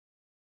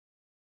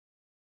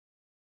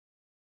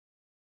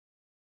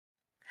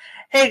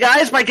Hey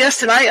guys, my guest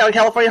tonight on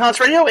California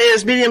Haunts Radio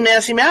is medium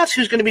Nancy Matz,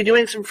 who's going to be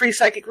doing some free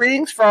psychic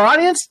readings for our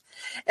audience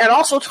and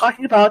also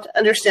talking about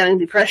understanding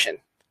depression.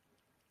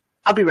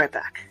 I'll be right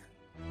back.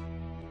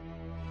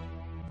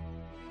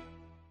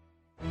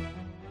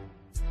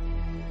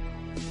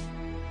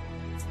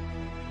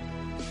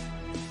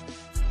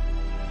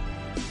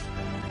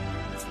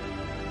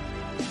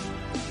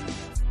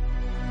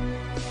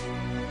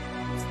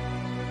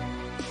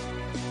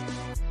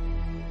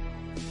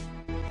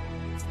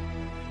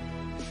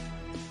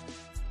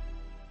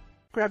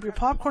 Grab your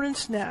popcorn and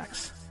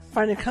snacks.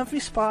 Find a comfy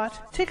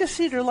spot, take a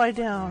seat or lie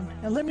down,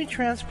 and let me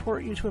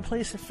transport you to a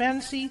place of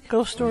fantasy,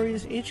 ghost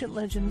stories, ancient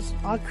legends,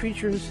 odd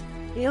creatures,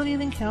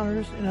 alien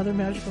encounters, and other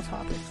magical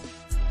topics.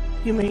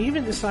 You may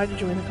even decide to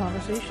join the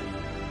conversation.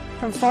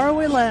 From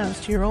faraway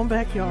lands to your own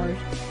backyard,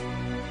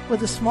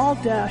 with a small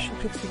dash of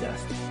pixie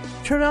dust,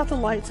 turn out the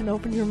lights and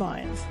open your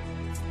minds.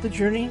 The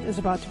journey is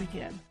about to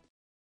begin.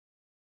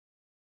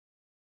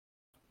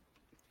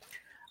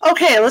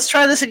 Okay, let's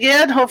try this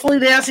again. Hopefully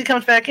Nancy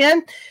comes back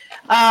in.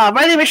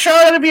 My name is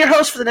Charlotte. I'm going to be your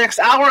host for the next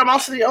hour. I'm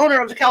also the owner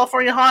of the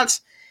California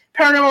Haunts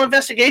Paranormal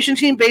Investigation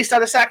Team based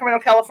out of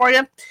Sacramento,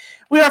 California.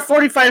 We are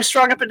 45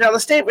 strong up and down the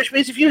state, which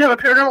means if you have a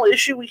paranormal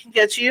issue, we can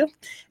get to you.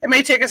 It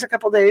may take us a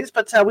couple days,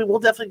 but we will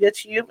definitely get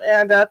to you.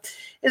 And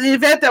in the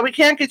event that we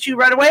can't get you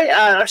right away,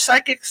 our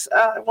psychics,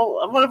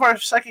 one of our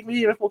psychic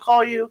mediums will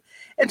call you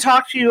and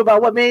talk to you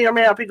about what may or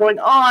may not be going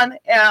on,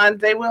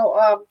 and they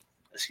will,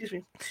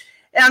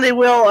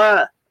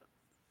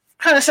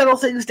 kind of settle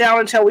things down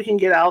until we can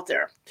get out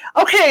there.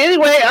 Okay,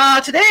 anyway,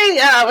 today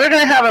we're going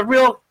to have a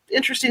real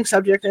interesting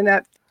subject in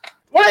that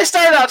what I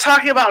started out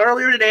talking about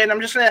earlier today, and I'm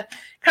just going to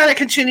kind of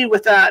continue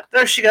with that.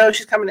 There she goes.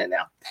 She's coming in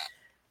now.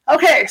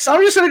 Okay, so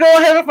I'm just going to go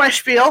ahead with my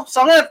spiel.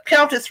 So I'm going to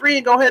count to 3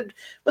 and go ahead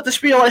with the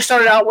spiel I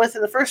started out with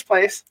in the first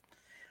place.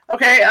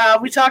 Okay,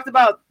 we talked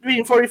about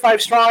being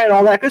 45 strong and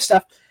all that good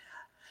stuff.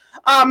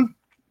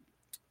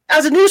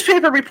 As a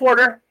newspaper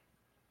reporter,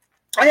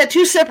 I had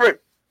 2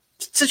 separate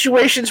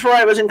situations where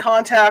I was in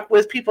contact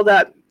with people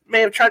that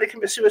may have tried to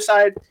commit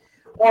suicide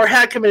or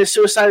had committed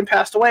suicide and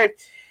passed away.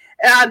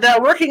 And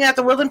working at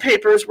the Woodland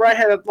Papers, where I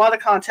had a lot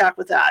of contact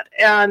with that.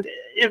 And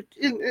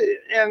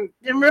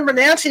remember,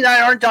 Nancy and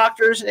I aren't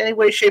doctors in any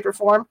way, shape, or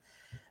form,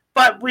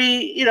 but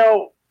we've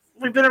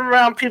been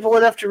around people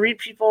enough to read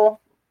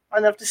people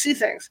enough to see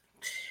things.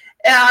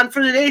 And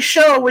for today's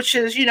show, which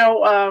is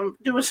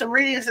doing some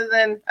readings and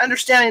then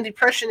understanding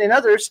depression in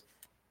others,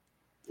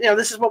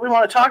 this is what we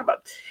want to talk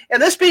about.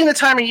 And this being the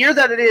time of year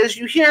that it is,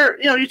 you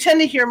tend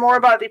to hear more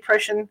about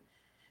depression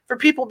for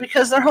people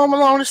because they're home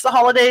alone. It's the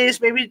holidays.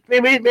 Maybe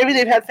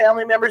they've had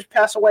family members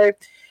pass away.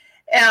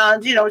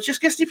 And, it just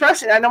gets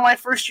depressing. I know my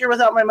first year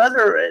without my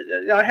mother,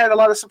 I had a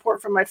lot of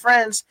support from my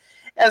friends.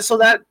 And so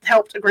that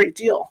helped a great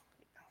deal,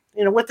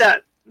 with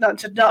that,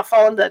 not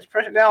fall into that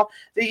depression. Now,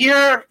 the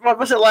year, what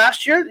was it,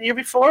 last year, the year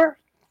before?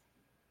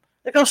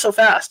 It goes so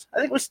fast. I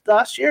think it was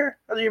last year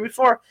or the year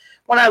before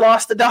when I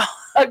lost the dog.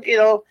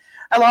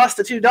 I lost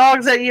the 2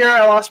 dogs that year.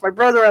 I lost my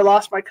brother. I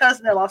lost my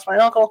cousin. I lost my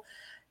uncle.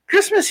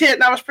 Christmas hit,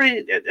 and I was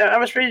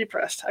pretty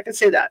depressed. I can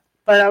say that.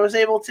 But I was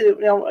able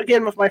to,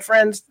 again, with my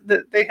friends,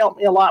 they helped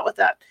me a lot with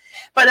that.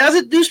 But as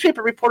a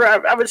newspaper reporter,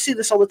 I would see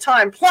this all the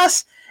time.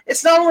 Plus,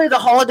 it's not only the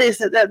holidays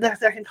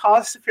that can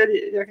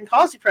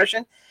cause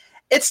depression.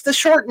 It's the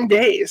shortened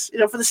days.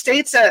 For the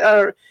states that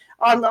are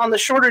on the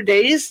shorter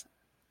days,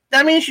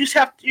 that means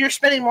you're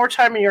spending more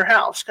time in your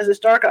house because it's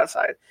dark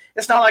outside.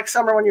 It's not like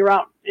summer when you're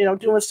out,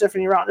 doing stuff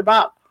and you're out and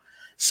about.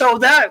 So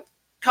that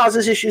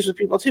causes issues with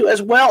people too,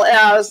 as well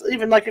as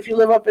even like if you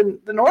live up in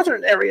the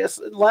northern areas,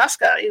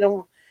 Alaska,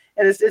 and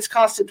it's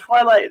constant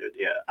twilight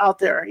out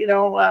there,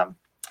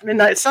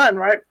 midnight sun,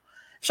 right?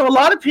 So a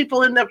lot of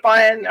people end up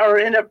buying or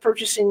end up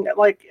purchasing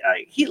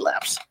heat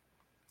lamps,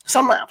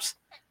 sun lamps,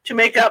 to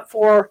make up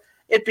for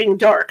it being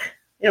dark,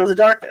 the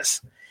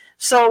darkness.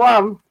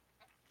 So,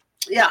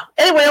 yeah.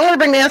 Anyway, I want to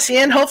bring Nancy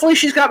in. Hopefully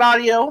she's got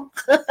audio.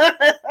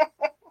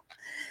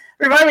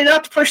 Remind me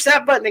not to push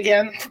that button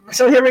again.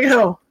 So here we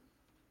go.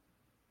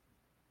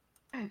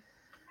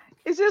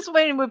 Is this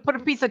when we put a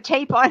piece of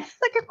tape on?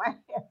 Look at my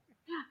hair.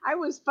 I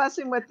was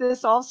fussing with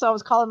this also. I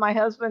was calling my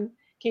husband.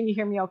 Can you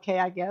hear me okay,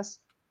 I guess?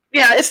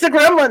 Yeah, it's the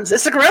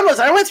gremlins.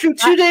 I went through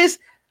 2 days,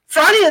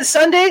 Friday and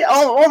Sunday.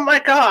 Oh my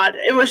God.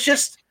 It was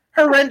just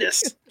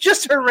horrendous.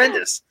 Just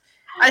horrendous.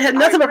 I had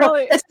nothing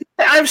but...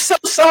 I'm so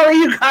sorry,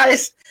 you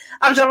guys.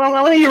 I'm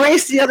going to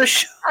erase the other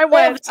show. I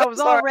was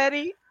all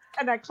ready,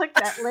 and I clicked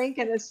that link,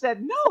 and it said,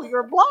 no,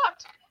 you're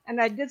blocked. And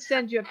I did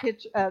send you a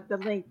picture, the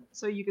link,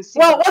 so you could see.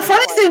 Well, the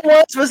funny thing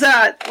was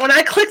that when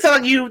I clicked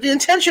on you, the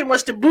intention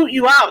was to boot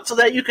you out so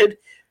that you could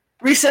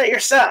reset your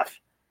stuff.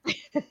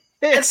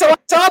 And so I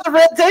saw the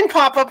red thing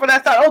pop up, and I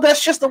thought, oh,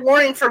 that's just the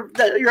warning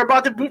that you're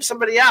about to boot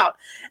somebody out.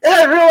 And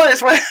I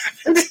realized what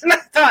happened, and I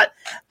thought,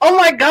 oh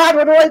my God,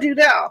 what do I do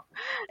now?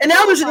 And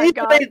now there's an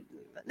easier way.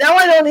 Now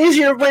I know an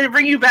easier way to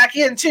bring you back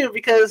in too,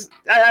 because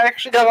I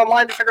actually got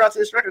online to figure out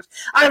these records.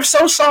 I'm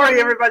so sorry,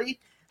 everybody.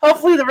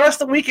 Hopefully, the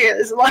rest of the weekend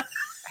is like.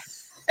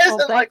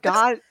 Thank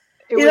God.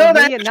 It You was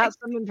know, me and not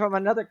someone from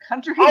another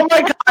country. oh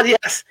my God,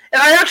 yes.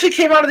 And I actually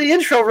came out of the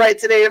intro right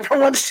today for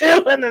once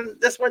too, and then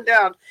this went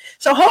down.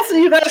 So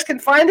hopefully you guys can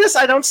find us.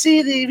 I don't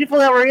see the people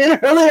that were in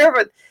earlier,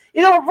 but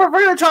you know, we're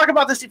going to talk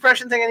about this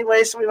depression thing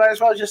anyway, so we might as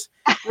well just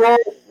roll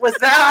with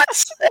that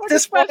at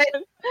this point.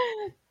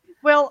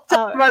 Well,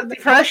 About most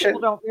depression.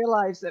 people don't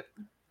realize that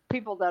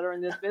people that are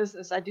in this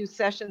business, I do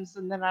sessions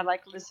and then I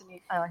like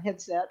listening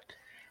headset.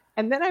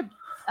 And then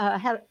I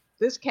had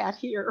this cat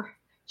here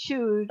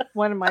chewed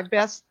one of my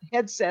best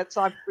headsets,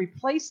 so I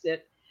replaced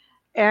it.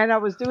 And I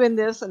was doing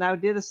this and I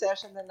did a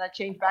session, then I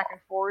changed back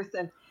and forth.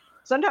 And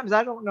sometimes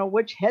I don't know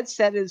which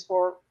headset is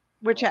for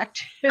which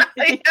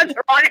activity. That's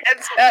the wrong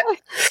headset.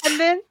 And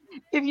then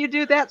if you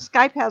do that,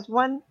 Skype has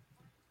one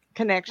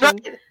connection,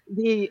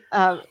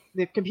 Right.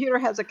 the computer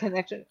has a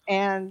connection,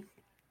 and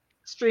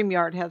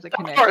StreamYard has a Of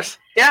connection. course.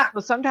 Yeah. So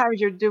sometimes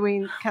you're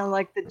doing kind of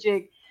like the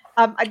jig.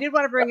 I did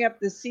want to bring up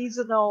the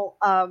seasonal.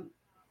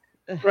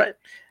 Right.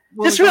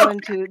 When Just we real go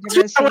into quick,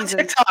 different with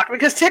seasons. TikTok,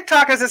 because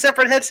TikTok has a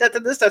separate headset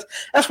than this does.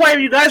 That's why if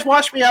you guys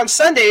watch me on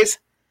Sundays,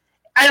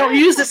 I don't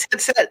use this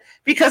headset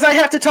because I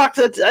have to talk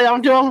to.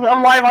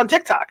 I'm live on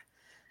TikTok,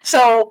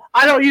 so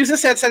I don't use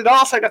this headset at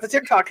all. So I got the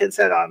TikTok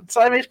headset on.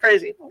 So I mean, it's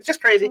crazy. It's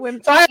just crazy. So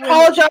I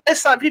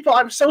apologize on people.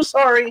 I'm so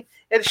sorry.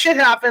 And shit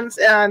happens,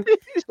 and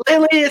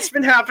lately it's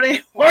been happening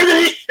more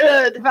than it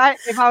should.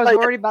 If I was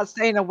worried about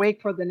staying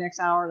awake for the next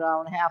hour and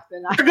a half,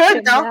 then You're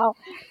good now.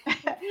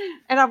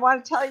 And I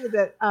want to tell you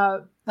that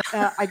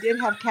I did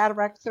have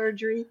cataract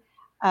surgery,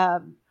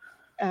 and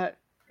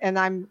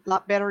I'm a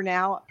lot better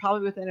now,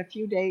 probably within a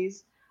few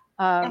days.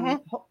 I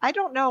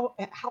don't know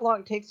how long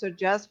it takes to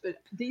adjust, but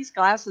these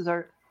glasses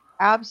are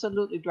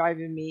absolutely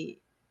driving me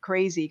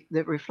crazy,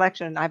 the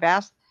reflection. I've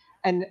asked,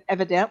 and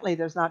evidently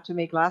there's not too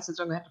many glasses.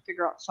 I'm going to have to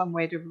figure out some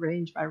way to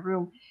arrange my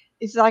room.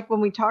 It's like when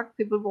we talk,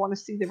 people want to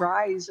see their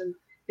eyes and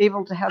be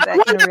able to have that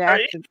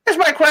interaction. Here's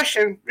my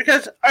question,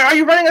 because are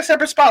you running a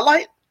separate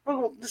spotlight?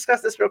 We'll discuss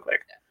this real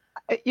quick.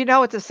 You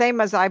know, it's the same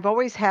as I've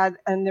always had,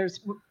 and there's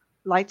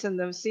lights in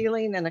the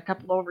ceiling and a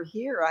couple over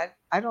here.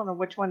 I don't know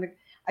which one.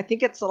 I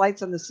think it's the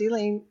lights on the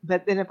ceiling,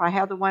 but then if I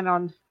have the one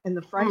on in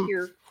the front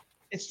here,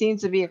 it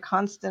seems to be a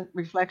constant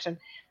reflection.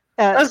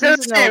 I was going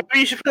to say,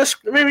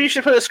 maybe you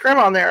should put a scrim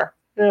on there.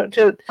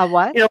 To a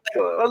what? You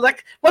know,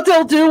 like what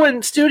they'll do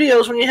in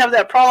studios when you have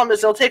that problem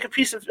is they'll take a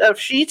piece of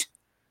sheet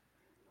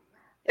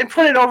and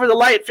put it over the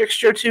light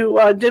fixture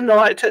to dim the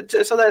light so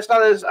that it's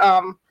not as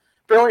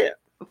brilliant.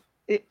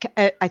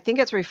 I think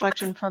it's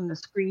reflection from the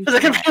screen. For the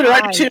computer, I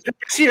can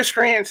see your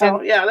screen.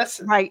 So yeah, that's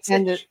right.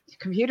 And the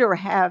computer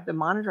the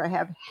monitor I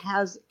have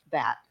has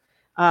that.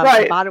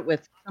 Right. I bought it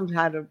with some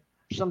kind of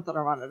something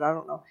on it. I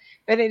don't know.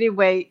 But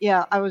anyway,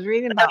 yeah, I was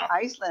reading about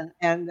Iceland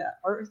and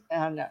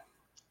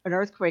an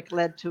earthquake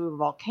led to a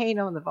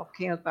volcano, and the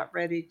volcano is about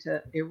ready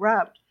to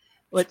erupt.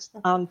 What's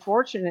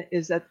unfortunate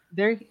is that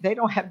they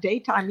don't have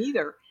daytime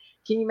either.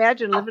 Can you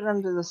imagine living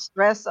under the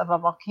stress of a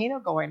volcano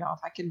going off?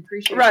 I can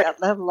appreciate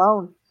that, let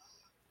alone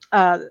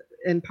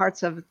in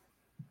parts of,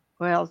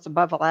 well, it's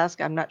above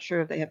Alaska. I'm not sure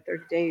if they have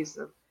 30 days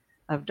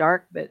of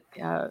dark, but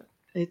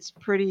it's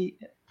pretty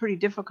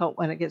difficult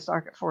when it gets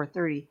dark at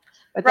 4:30.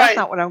 But that's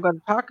not what I'm going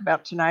to talk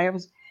about tonight.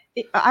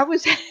 I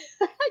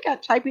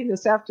got typing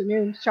this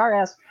afternoon. Char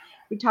asked,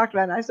 we talked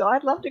about it, and I said,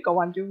 I'd love to go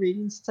on do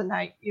readings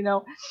tonight,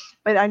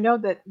 but I know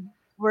that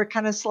we're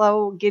kind of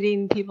slow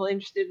getting people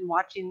interested in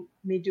watching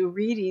me do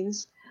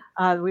readings.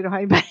 We don't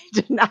have anybody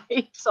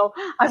tonight, so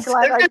I'm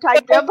glad I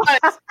typed them.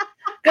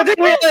 Good thing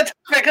we had that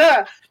topic,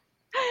 huh?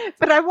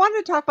 But I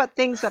want to talk about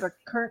things that are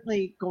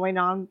currently going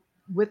on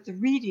with the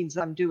readings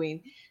I'm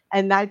doing.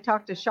 And I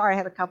talked to Shar. I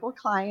had a couple of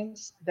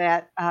clients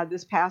that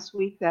this past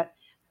week that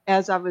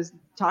as I was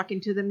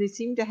talking to them, they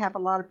seemed to have a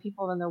lot of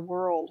people in their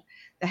world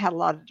that had a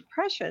lot of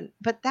depression,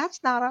 but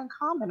that's not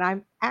uncommon.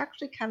 I'm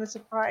actually kind of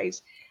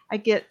surprised. I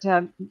get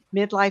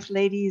midlife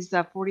ladies,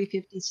 40,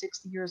 50,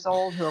 60 years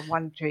old who are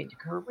wanting to change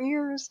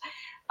careers.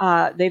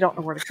 They don't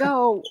know where to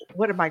go.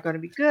 What am I going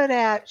to be good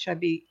at? Should I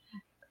be,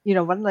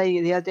 one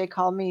lady the other day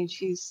called me and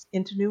she's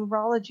into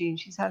numerology and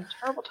she's had a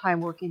terrible time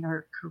working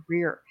her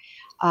career.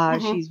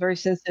 She's very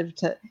sensitive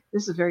to,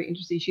 this is very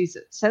interesting. She's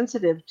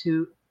sensitive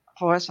to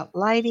fluorescent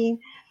lighting,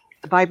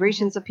 the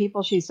vibrations of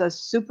people. She's a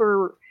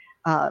super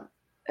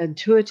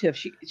intuitive.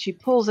 She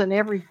pulls in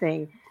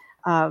everything.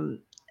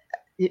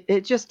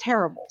 It's just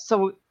terrible.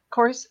 So of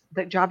course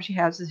the job she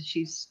has is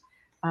she's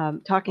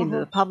talking to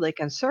the public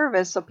and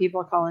service. So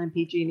people are calling in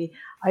PG&E,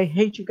 I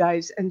hate you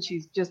guys. And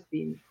she's just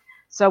being,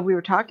 so we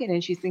were talking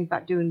and she's thinking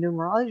about doing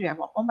numerology. I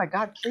went, oh my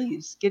God,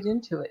 please get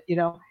into it.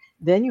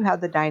 Then you have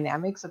the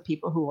dynamics of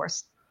people who are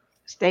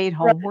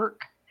stay-at-home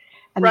work.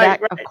 And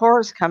of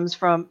course, comes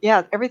from,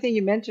 everything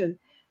you mentioned.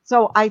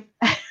 So I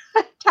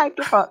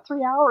typed about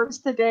 3 hours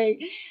today.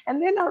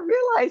 And then I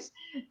realized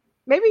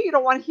maybe you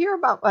don't want to hear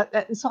about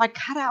that. And so I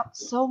cut out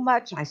so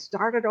much. I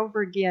started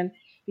over again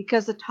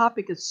because the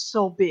topic is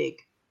so big.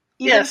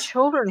 Even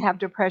children have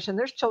depression.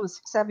 There's children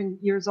 6, 7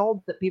 years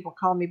old that people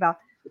call me about,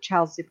 the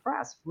child's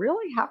depressed.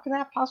 Really? How can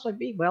that possibly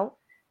be? Well,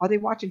 Are they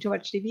watching too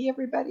much TV,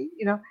 everybody?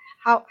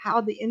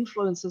 How the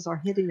influences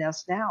are hitting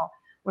us now.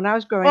 When I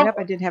was growing up, I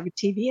Well, didn't have a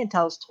TV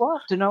until I was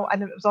 12 to know,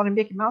 and it was only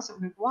Mickey Mouse that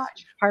we could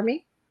watch. Pardon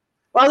me?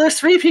 well, there's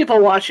 3 people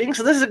watching,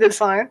 so this is a good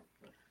sign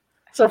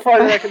so far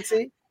that I can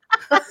see.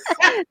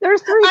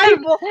 There's 3 I'm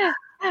people.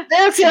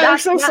 Nancy. I'm Not,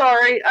 so not,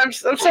 sorry. I'm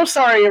so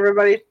sorry,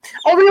 everybody.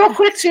 Oh, real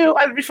quick too,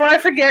 before I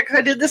forget, because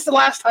I did this the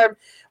last time.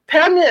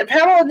 Pamela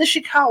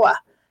Nishikawa,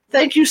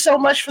 thank you so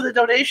much for the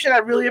donation. I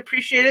really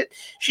appreciate it.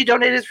 She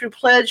donated through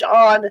Pledge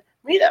on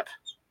Meetup,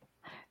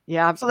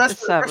 yeah, so that's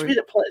it's, the first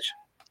Meetup Pledge.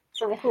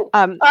 So cool.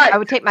 All right, I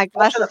would take my I'll shut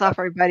glasses up. off,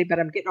 everybody, but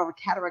I'm getting over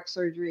cataract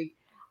surgery.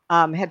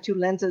 Had 2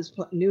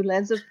 new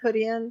lenses put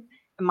in,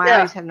 and my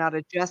Yeah, eyes have not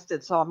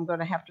adjusted, so I'm going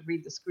to have to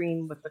read the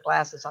screen with the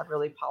glasses. I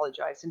really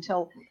apologize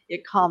until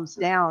it calms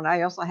down.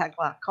 I also had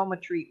glaucoma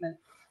treatment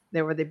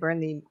there where they burn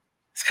the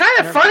it's kind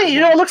of nerve of the funny.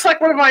 lens. It looks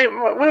like one of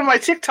my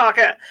TikTok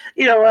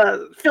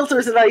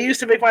filters that I use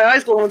to make my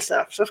eyes glow and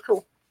stuff. So it's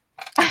cool.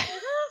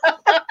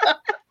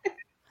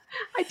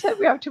 I tell you,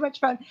 we have too much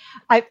fun.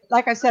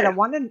 Like I said, I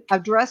want to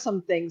address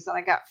some things, and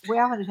I got way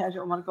off on a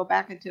tangent. I want to go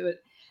back into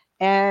it.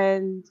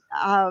 And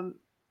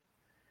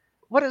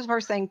what is the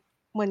first thing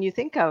when you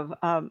think of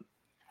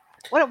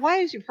why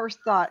is your first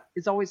thought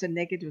is always a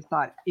negative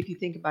thought if you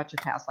think about your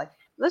past? Like,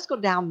 let's go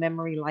down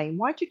memory lane.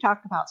 Why don't you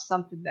talk about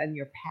something in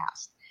your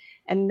past?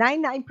 And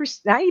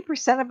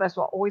 90% of us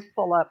will always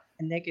pull up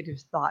a negative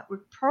thought. We're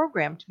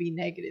programmed to be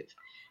negative.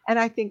 And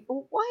I think,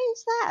 well, why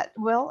is that?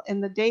 Well,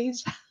 in the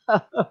days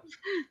of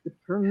the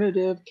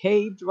primitive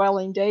cave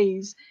dwelling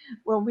days,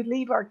 when we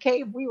leave our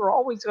cave, we were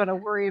always going to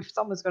worry if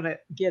someone's going to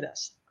get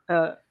us.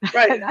 Right.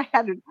 And I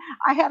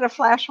had a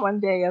flash one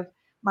day of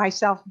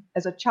myself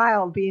as a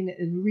child being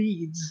in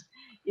reeds,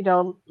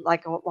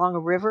 like along a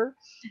river.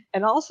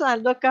 And all of a sudden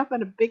I look up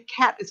and a big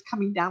cat is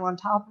coming down on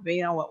top of me.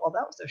 And I went, well,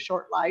 that was a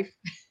short life.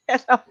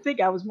 And I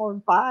think I was more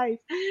than 5.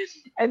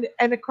 And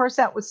of course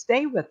that would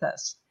stay with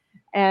us.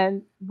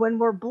 And when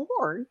we're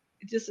born,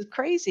 this is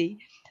crazy.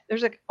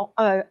 There's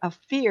a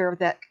fear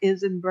that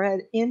is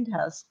inbred into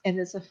us, and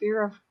it's a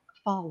fear of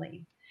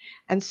falling.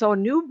 And so a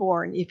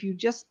newborn, if you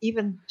just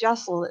even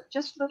jostle it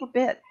just a little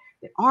bit,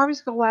 the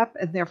arms go up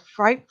and they're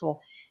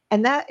frightful.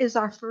 And that is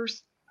our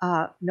first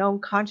known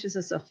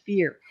consciousness of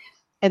fear.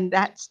 And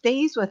that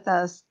stays with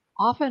us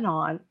off and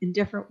on in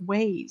different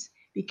ways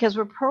because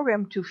we're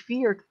programmed to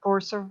fear for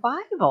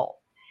survival.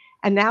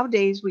 And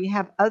nowadays we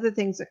have other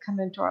things that come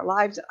into our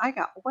lives. And I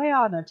got way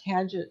on a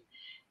tangent.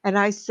 And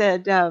I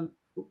said,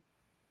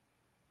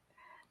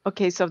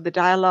 okay, so the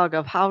dialogue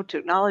of how to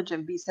acknowledge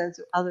and be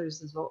sensitive to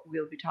others is what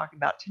we'll be talking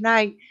about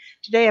tonight.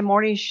 Today, a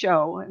morning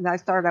show, and I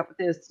started out with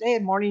this. Today,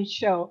 a morning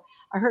show,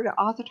 I heard an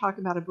author talk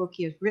about a book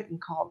he has written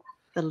called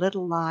The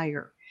Little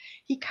Liar.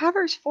 He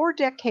covers 4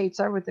 decades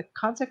over the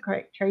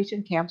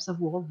concentration camps of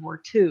World War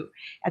II.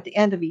 At the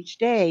end of each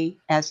day,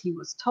 as he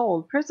was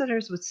told,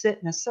 prisoners would sit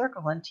in a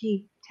circle and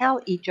tell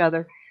each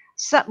other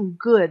something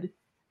good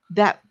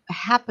that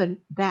happened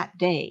that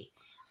day.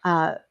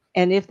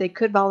 And if they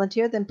could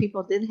volunteer, then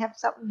people didn't have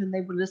something, then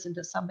they would listen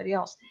to somebody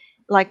else.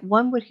 Like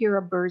one would hear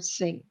a bird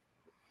sing.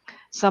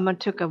 Someone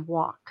took a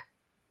walk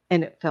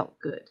and it felt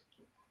good.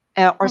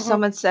 Or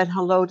someone said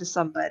hello to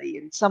somebody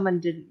and someone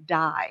didn't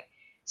die.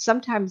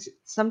 Sometimes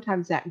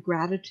that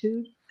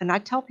gratitude, and I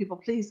tell people,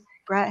 please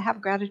have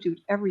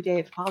gratitude every day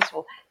if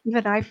possible.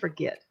 Even I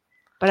forget.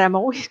 But I'm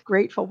always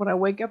grateful when I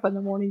wake up in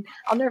the morning.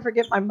 I'll never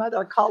forget my mother.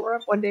 I call her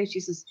up one day. She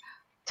says,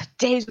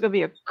 today's going to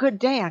be a good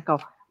day. I go,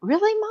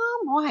 really,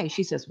 Mom? Why?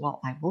 She says, well,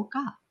 I woke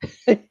up.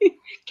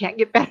 Can't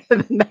get better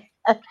than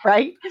that,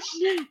 right?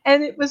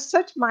 And it was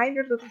such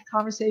minor little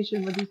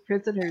conversation with these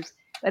prisoners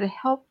that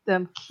helped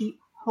them keep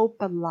hope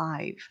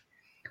alive.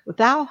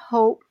 Without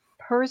hope,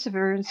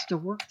 perseverance to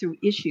work through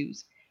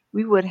issues,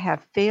 we would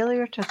have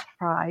failure to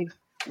thrive,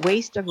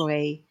 waste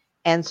away,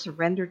 and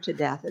surrender to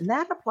death. And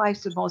that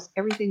applies to most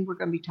everything we're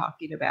going to be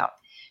talking about.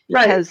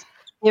 Because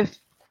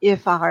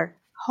if our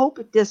hope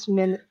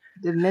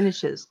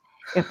diminishes,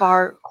 if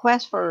our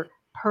quest for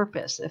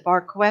purpose, if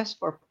our quest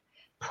for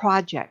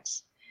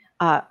projects,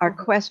 our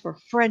quest for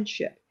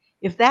friendship,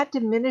 if that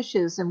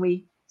diminishes and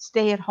we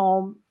stay at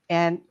home,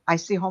 and I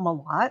stay home a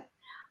lot,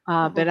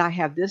 but I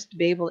have this to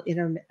be able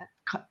to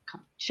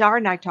Shar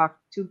and I talk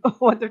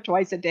once or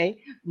twice a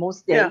day,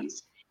 most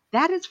days. Yeah.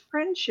 That is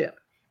friendship.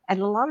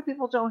 And a lot of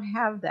people don't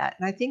have that.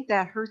 And I think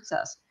that hurts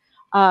us.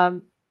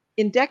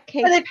 In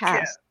decades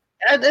past.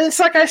 And it's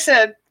like I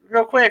said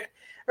real quick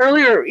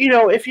earlier,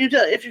 if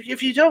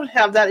you don't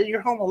have that and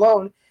you're home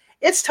alone,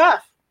 it's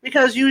tough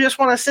because you just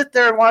want to sit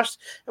there and watch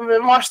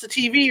the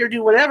TV or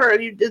do whatever,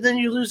 and then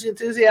you lose the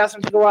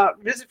enthusiasm to go out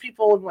and visit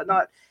people and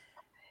whatnot.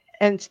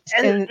 And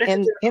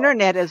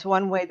internet is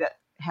one way that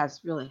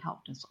has really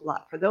helped us a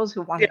lot. For those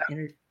who want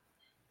to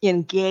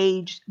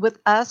engage with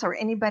us or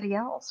anybody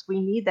else, we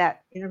need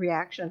that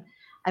interaction.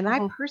 And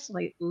I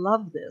personally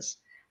love this.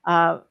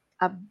 I've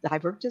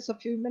worked just a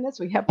few minutes.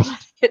 We have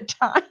plenty of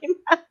time.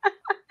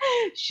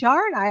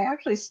 Shar and I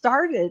actually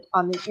started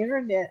on the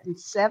internet in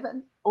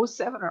 07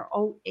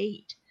 or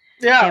 08.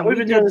 Yeah, and we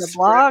did the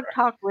Blog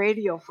Talk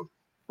Radio for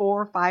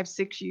 4, 5,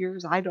 6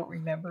 years. I don't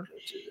remember. Go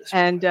to this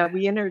And one.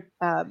 we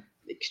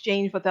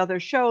exchanged with other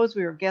shows.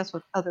 We were guests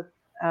with other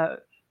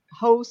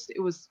hosts. It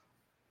was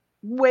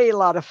way a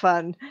lot of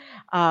fun.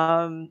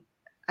 Um,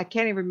 I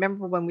can't even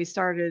remember when we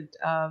started.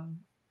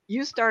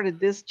 You started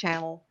this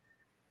channel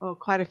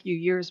quite a few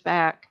years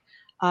back.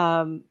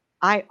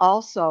 I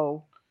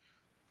also,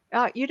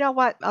 you know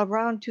what,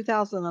 around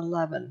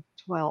 2011,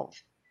 12.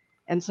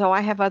 And so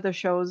I have other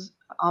shows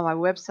on my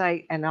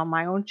website and on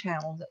my own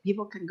channel that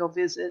people can go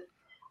visit.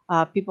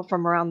 People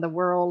from around the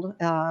world.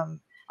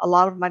 A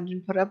lot of them I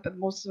didn't put up, but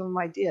most of them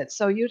I did.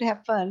 So you'd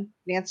have fun,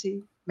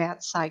 Nancy,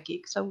 Matt,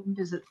 Psychic. So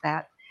visit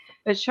that.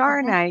 But Shar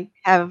and Mhm. I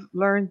have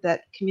learned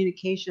that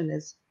communication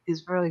is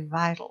really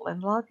vital,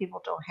 and a lot of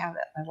people don't have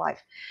that in their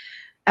life.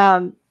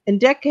 In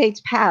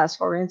decades past,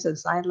 for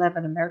instance,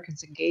 9/11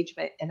 Americans'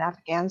 engagement in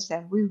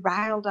Afghanistan, we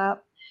riled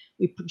up,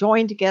 we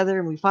joined together,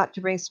 and we fought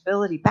to bring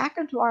stability back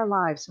into our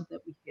lives so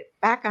that we get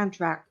back on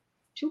track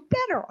to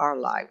better our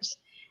lives.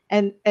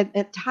 And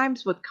at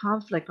times with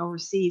conflict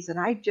overseas, and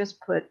I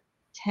just put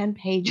 10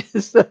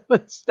 pages of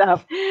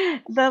stuff,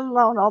 let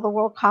alone all the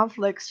world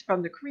conflicts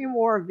from the Korean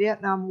War,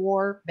 Vietnam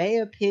War, Bay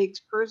of Pigs,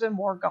 Persian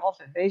War,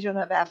 Gulf, invasion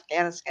of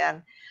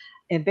Afghanistan,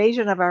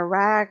 invasion of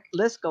Iraq,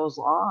 list goes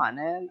on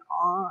and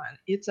on.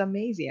 It's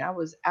amazing. I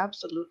was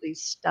absolutely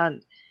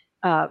stunned.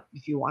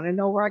 If you want to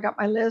know where I got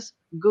my list,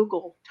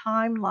 Google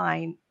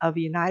timeline of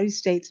United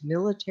States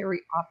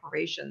military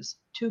operations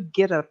to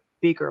get a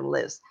bigger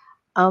list.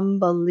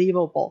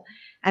 Unbelievable.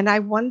 And I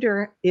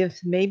wonder if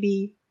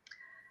maybe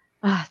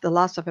the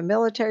loss of a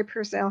military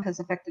personnel has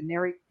affected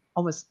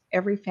almost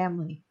every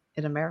family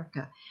in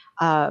America.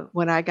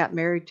 When I got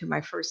married to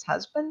my first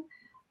husband,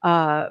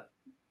 uh,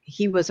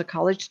 he was a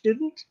college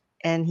student,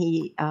 and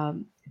he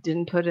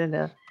didn't put in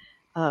a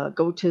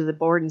go to the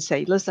board and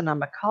say, listen,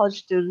 I'm a college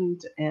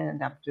student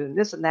and I'm doing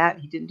this and that.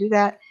 He didn't do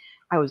that.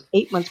 I was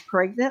 8 months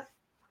pregnant,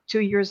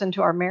 2 years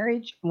into our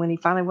marriage, when he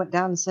finally went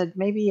down and said,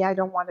 maybe I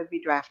don't want to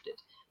be drafted.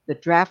 The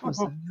draft was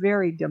Mhm. a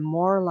very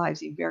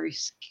demoralizing, very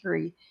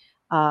scary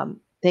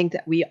thing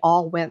that we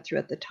all went through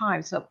at the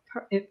time. So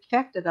it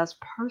affected us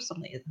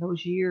personally in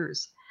those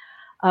years.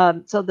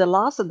 So the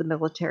loss of the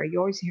military,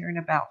 you're always hearing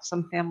about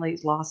some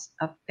families lost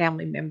a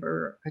family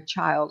member, a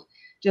child.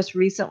 Just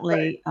Right.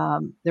 recently,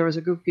 there was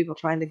a group of people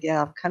trying to get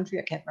out of the country.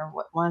 I can't remember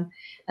what one.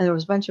 And there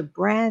was a bunch of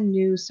brand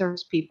new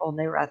service people, and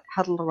they were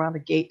huddled around a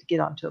gate to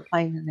get onto a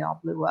plane, and they all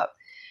blew up.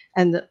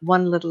 And the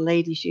one little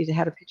lady, she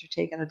had a picture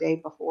taken a day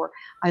before.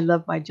 I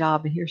love my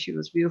job, and here she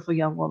was, a beautiful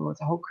young woman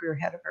with a whole career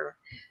ahead of her,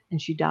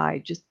 and she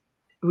died.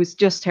 It was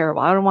just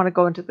terrible. I don't want to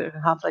go into the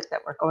conflict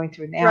that we're going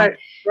through now, Right.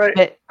 Right.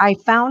 but I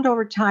found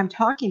over time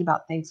talking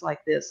about things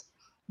like this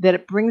that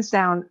it brings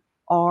down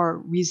our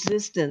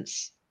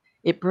resistance.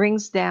 It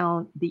brings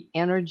down the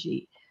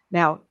energy.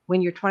 Now,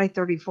 when you're 20,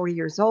 30, 40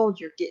 years old,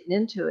 you're getting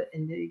into it,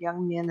 and the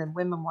young men and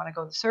women want to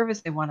go to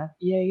service. They want to,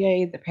 yay,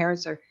 yay. The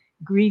parents are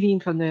grieving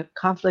from the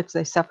conflicts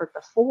they suffered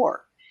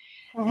before.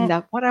 And Mhm.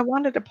 that what I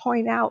wanted to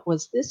point out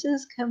was this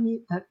is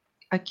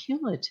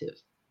accumulative.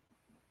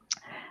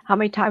 How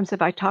many times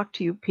have I talked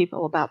to you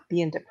people about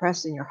being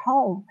depressed in your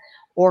home,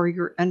 or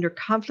you're under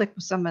conflict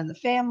with someone in the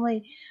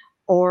family,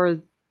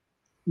 or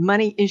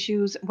money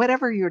issues,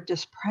 whatever your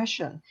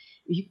depression?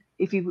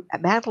 If you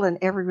battle in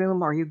every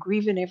room or you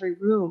grieve in every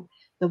room,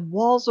 the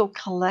walls will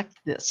collect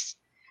this.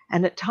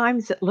 And at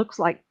times it looks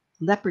like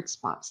leopard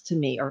spots to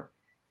me, or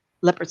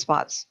leopard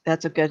spots.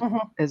 That's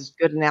Mhm. as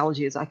good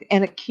analogy as I can.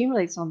 And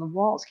accumulates on the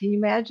walls. Can you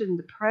imagine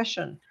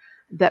depression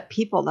that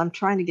people? I'm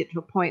trying to get to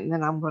a point, and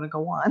then I'm going to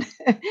go on.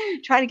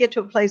 Trying to get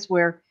to a place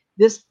where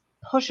this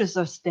pushes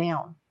us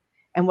down,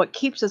 and what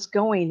keeps us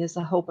going is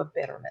the hope of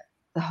betterment,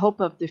 the hope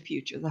of the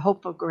future, the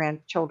hope of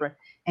grandchildren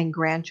and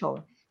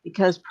grandchildren.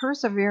 Because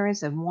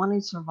perseverance and wanting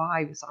to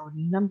survive is our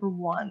number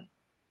one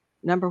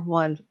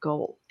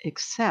goal,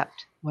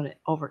 except when it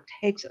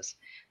overtakes us.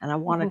 And I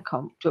want to Mhm.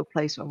 come to a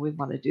place where we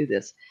want to do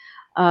this.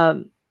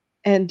 Um,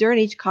 and during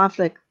each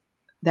conflict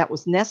that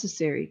was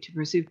necessary to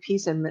pursue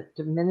peace and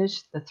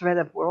diminish the threat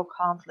of world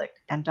conflict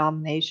and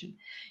domination,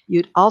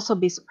 you'd also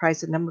be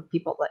surprised the number of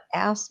people that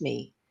ask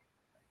me,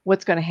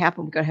 what's going to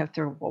happen? We're going to have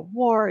third world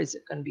war. Is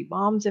it going to be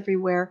bombs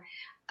everywhere?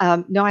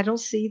 No, I don't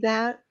see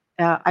that.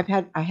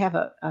 I have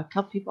a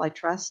couple people I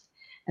trust,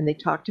 and they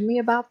talk to me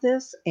about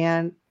this,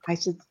 and I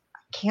said, I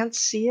can't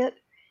see it.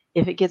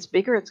 If it gets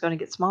bigger, it's going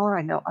to get smaller.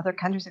 I know other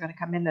countries are going to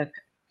come in,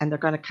 and they're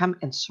going to come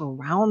and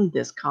surround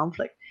this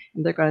conflict,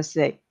 and they're going to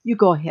say, "You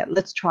go ahead,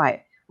 let's try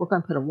it. We're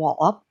going to put a wall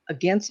up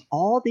against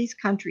all these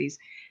countries,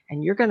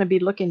 and you're going to be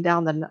looking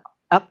down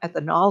up at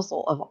the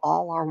nozzle of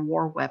all our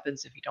war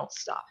weapons if you don't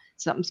stop."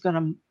 Something's going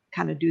to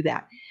kind of do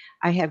that.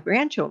 I have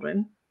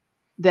grandchildren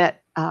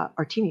that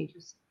are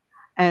teenagers,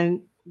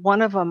 and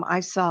one of them I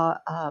saw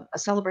a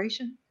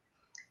celebration,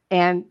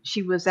 and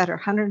she was at her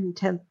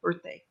 110th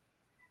birthday,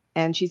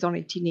 and she's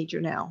only a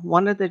teenager now.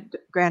 One of the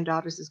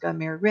granddaughters is going to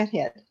marry a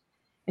redhead,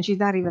 and she's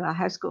not even out of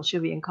high school;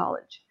 she'll be in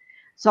college.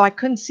 So I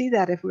couldn't see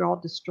that if we were all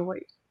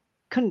destroyed.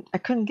 I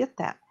couldn't get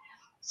that.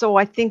 So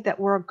I think that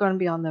we're going to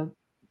be on the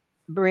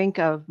brink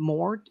of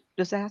more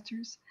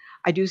disasters.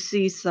 I do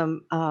see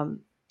some.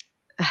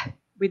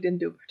 We didn't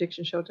do a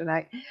prediction show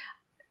tonight.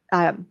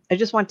 I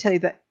just want to tell you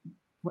that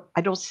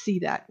I don't see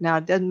that. Now,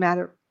 it doesn't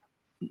matter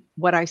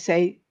what I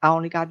say.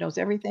 Only God knows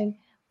everything.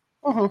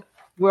 Mhm.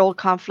 World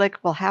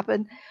conflict will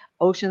happen.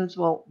 Oceans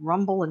will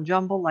rumble and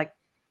jumble like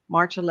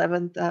March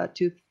 11th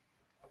to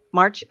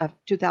March of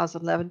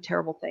 2011.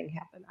 Terrible thing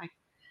happened.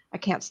 I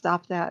can't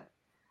stop that.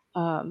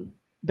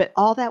 But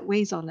all that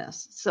weighs on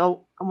us.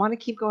 So I want to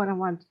keep going. I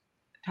want to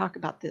talk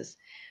about this.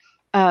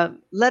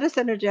 Let us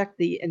interject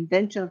the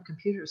invention of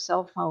computers,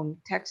 cell phone,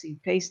 texting,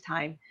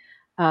 FaceTime,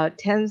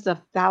 tens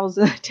of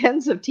thousands,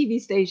 tens of TV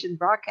stations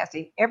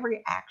broadcasting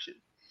every action.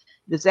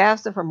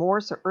 Disaster from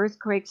wars or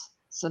earthquakes,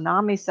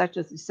 tsunamis such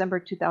as December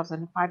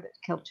 2005 that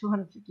killed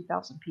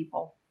 250,000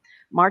 people.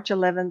 March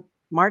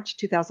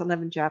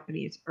 2011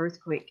 Japanese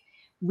earthquake.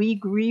 We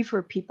grieve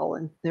for people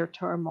in their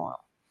turmoil,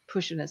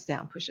 pushing us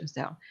down, pushing us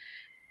down.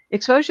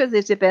 Exposure to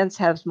these events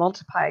has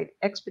multiplied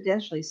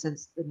exponentially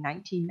since the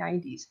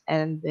 1990s,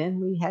 and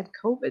then we had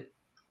COVID.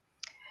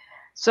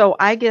 So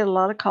I get a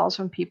lot of calls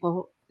from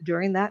people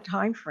during that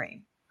time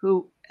frame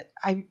who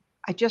I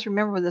just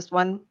remember this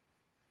one.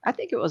 I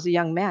think it was a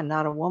young man,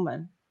 not a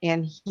woman,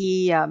 and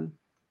he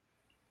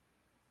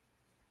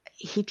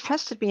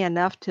trusted me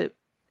enough to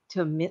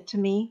admit to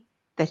me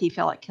that he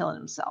felt like killing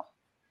himself.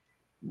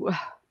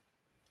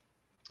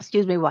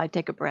 Excuse me while I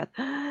take a breath.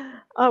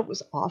 Oh, it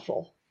was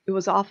awful. It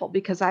was awful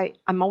because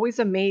I'm always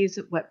amazed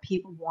at what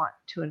people want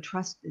to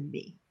entrust in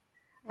me.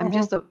 I'm Mhm.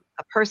 just a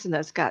person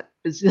that's got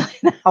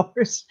bazillion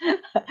hours.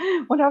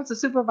 When I was a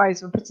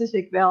supervisor for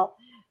Pacific Bell,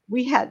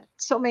 we had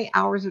so many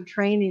hours of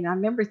training. I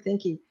remember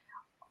thinking,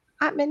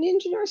 I'm an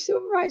engineer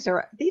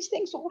supervisor. These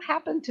things won't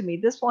happen to me.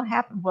 This won't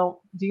happen.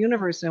 Well, the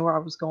universe knew where I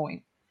was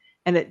going.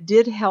 And it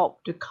did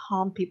help to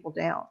calm people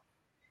down.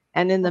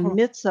 And in the Mhm.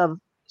 midst of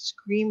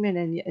screaming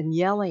and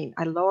yelling,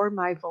 I lowered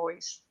my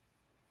voice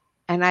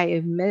and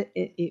I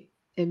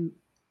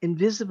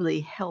invisibly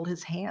held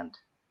his hand.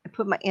 I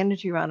put my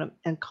energy around him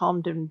and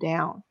calmed him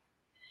down.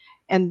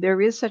 And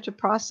there is such a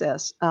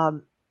process.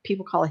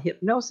 People call it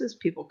hypnosis,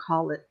 people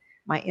call it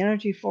my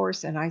energy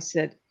force. And I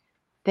said,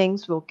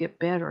 things will get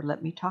better.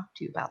 Let me talk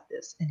to you about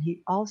this. And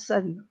he all of a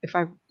sudden, if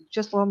I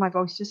just lower my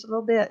voice just a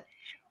little bit,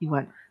 he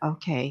went,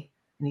 okay.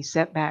 And he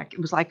sat back. It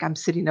was like I'm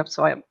sitting up,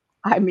 so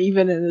I'm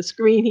even in the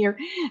screen here.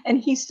 And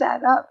he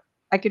sat up.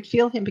 I could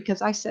feel him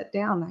because I sat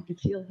down. I could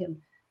feel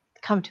him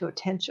come to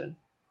attention.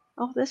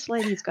 Oh, this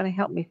lady's going to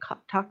help me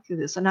talk through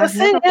this. And The I've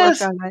thing never worked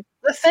is, on that.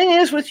 the thing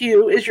is with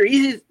you is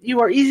you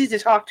are easy to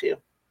talk to,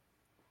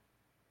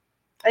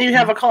 and you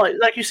have Yeah. a call,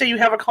 like you say, you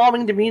have a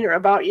calming demeanor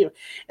about you,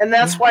 and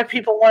that's Yeah. why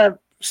people want to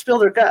spill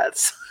their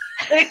guts.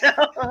 You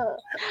know?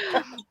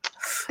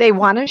 They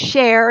want to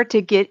share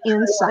to get They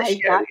want to inside,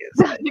 share not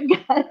the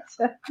insight.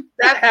 get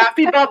That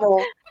happy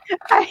bubble.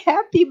 a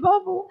happy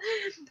bubble.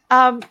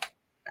 Um,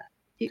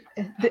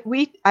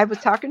 I was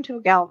talking to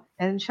a gal,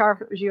 and Shar,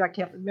 if it was you, I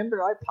can't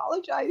remember. I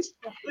apologize.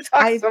 We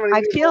talk to so many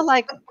I feel people.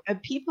 like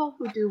people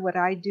who do what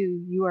I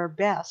do, you are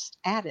best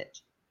at it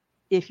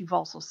if you've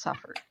also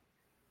suffered.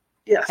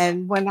 Yes.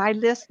 And when I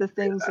list the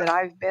Agree with things that that.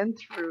 I've been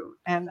through,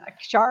 and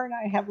Shar and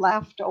I have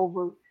laughed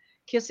over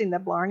kissing the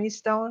Blarney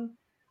Stone,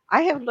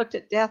 I have looked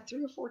at death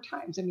 3 or 4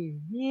 times. I mean,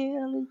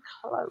 really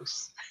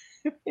close,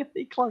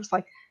 really close,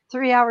 like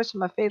 3 hours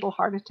from a fatal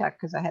heart attack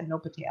because I had no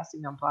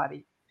potassium in my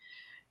body.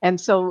 And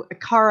so a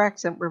car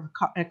accident where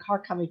a car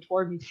coming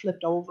toward me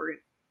flipped over and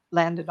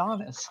landed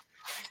on us.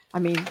 I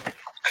mean,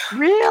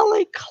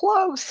 really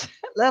close,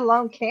 let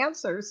alone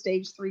cancer,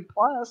 stage 3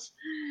 plus.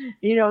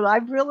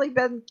 I've really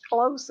been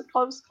close,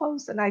 close,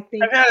 close. And I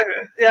think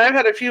I've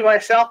had a few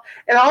myself,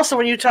 and also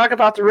when you talk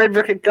about the red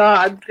brick of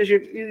God, because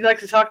you like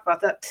to talk about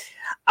that,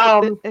 the,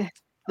 um, the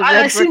I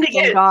red seem brick to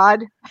from get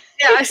God.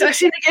 I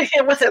seem to get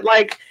hit with it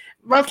like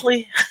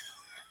monthly.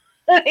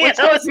 What's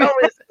that?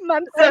 It's a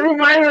Monthly?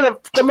 reminder of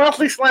the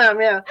monthly slam.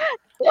 Yeah.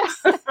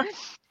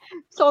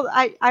 So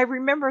I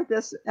remember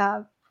this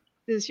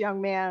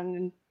young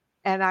man,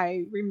 and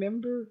I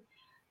remember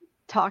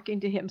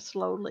talking to him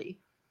slowly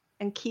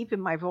and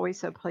keeping my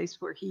voice at a place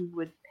where he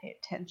would pay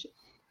attention.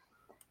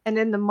 And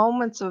in the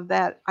moments of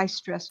that, I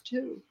stress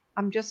too.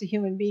 I'm just a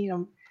human being.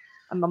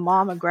 I'm a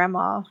mom, a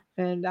grandma,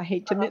 and I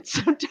hate to admit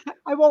sometimes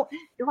I won't.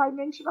 If I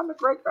mention I'm a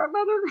great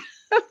grandmother,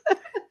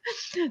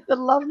 the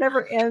love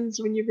never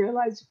ends when you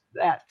realize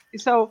that.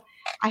 So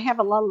I have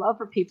a lot of love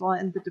for people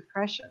and the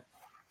depression.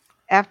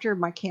 After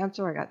my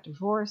cancer, I got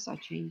divorced. I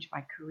changed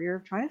my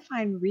career, trying to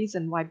find a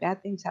reason why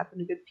bad things happen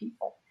to good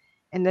people.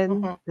 And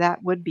then Mhm.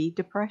 that would be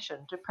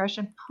depression.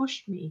 Depression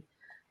pushed me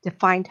to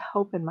find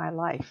hope in my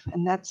life.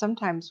 And that's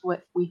sometimes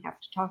what we have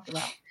to talk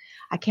about.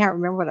 I can't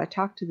remember what I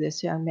talked to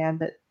this young man,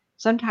 but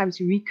sometimes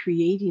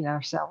recreating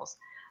ourselves.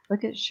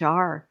 Look at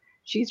Shar.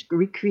 She's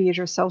recreated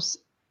herself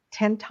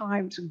 10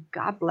 times.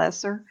 God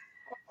bless her.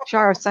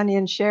 Shar, Sunny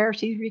and Cher,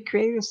 she's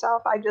recreated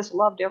herself. I just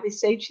loved every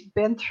stage she's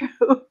been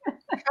through.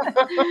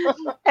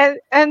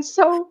 And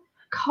so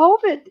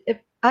COVID,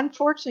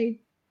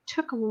 unfortunately,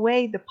 took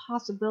away the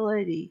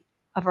possibility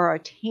of our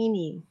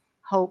attaining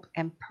hope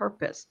and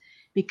purpose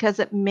because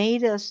it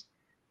made us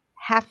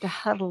have to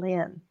huddle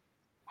in,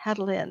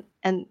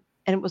 and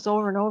it was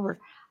over and over.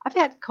 I've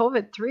had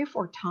COVID 3 or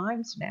 4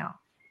 times now,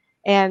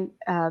 and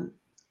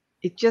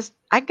it just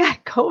I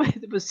got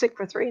COVID. It was sick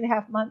for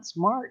 3.5 months,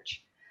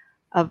 March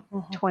of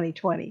Mhm.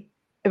 2020.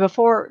 And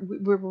before we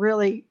were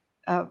really,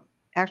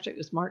 actually, it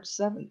was March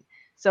 7th.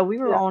 So we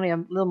were Yeah. only a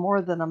little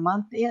more than a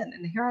month in.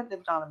 And here I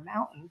lived on a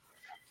mountain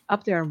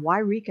up there in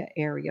Wairika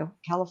area,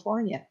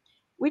 California.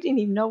 We didn't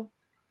even know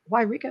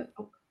Wairika.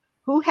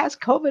 Who has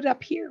COVID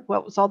up here?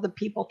 Well, it was all the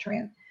people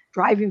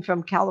driving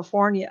from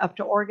California up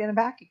to Oregon and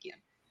back again.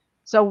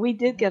 So we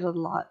did get a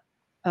lot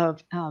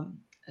of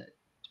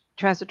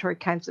transitory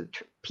kinds of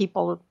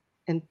people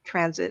in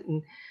transit.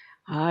 And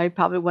I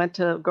probably went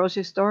to a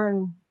grocery store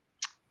and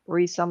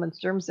breathed someone's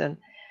germs in.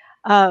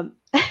 Um,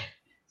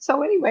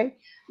 so anyway,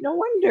 no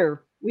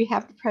wonder we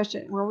have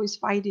depression. We're always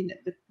fighting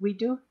it, but we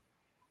do.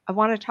 I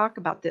want to talk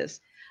about this.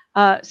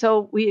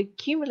 So we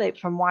accumulate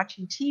from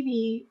watching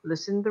TV,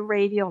 listening to the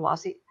radio,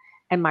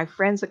 and my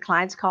friends and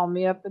clients call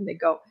me up and they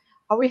go,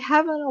 "Are we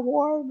having a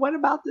war? What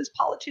about this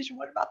politician?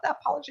 What about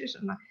that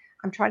politician?" And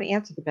I'm trying to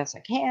answer the best I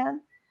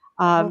can.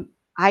 Mhm.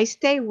 I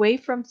stay away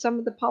from some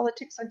of the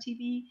politics on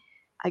TV.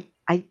 I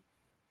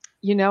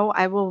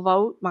I will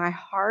vote my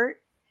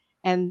heart,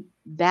 and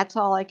that's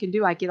all I can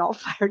do. I get all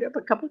fired up.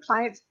 A couple of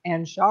clients,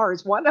 and Shar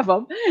is one of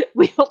them.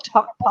 We'll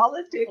talk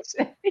politics.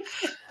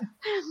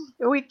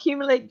 We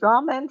accumulate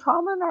drama and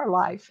trauma in our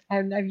life.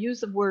 And I've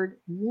used the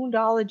word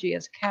woundology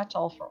as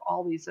catch-all for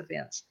all these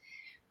events.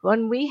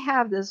 When we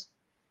have this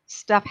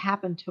stuff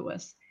happen to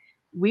us,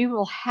 we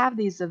will have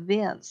these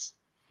events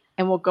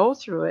and we'll go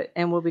through it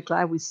and we'll be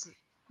glad we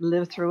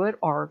lived through it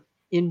or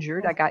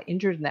injured. I got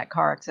injured in that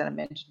car accident I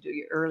mentioned to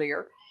you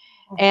earlier.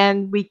 Mhm.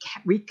 And we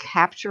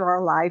recapture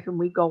our life and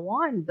we go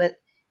on. But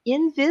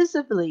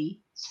invisibly,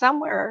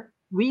 somewhere,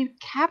 we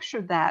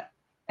captured that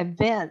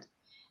event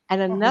and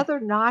Mhm. another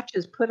notch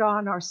is put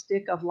on our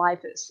stick of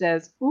life that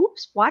says,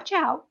 oops, watch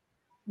out,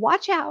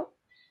 watch out.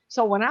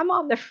 So when I'm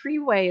on the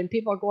freeway and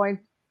people are going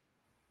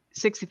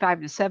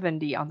 65 to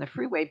 70 on the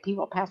freeway,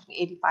 people pass me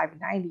 85 and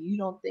 90, you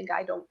don't think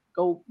I don't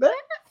go,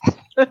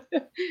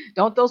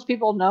 don't those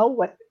people know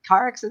what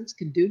car accidents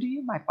can do to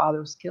you? My father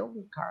was killed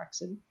in a car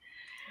accident.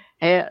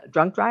 A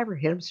drunk driver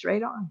hit him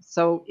straight on.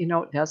 So,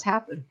 it does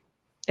happen.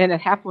 And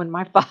it happened when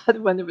my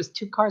father, when there was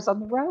 2 cars on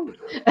the road,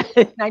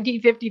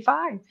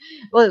 1955.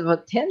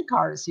 Well, 10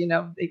 cars,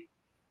 they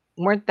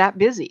weren't that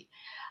busy.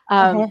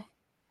 Mhm.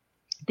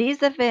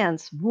 These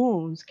events,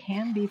 wounds,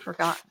 can be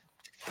forgotten,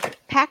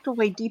 packed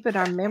away deep in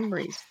our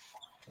memories.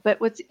 But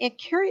what's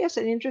curious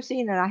and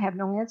interesting, and I have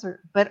no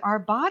answer, but our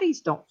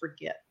bodies don't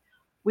forget.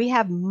 We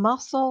have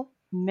muscle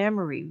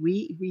memory.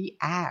 We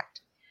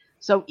react.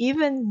 So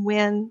even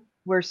when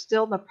we're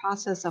still in the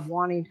process of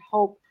wanting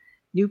hope,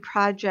 new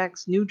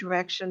projects, new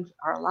direction for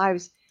our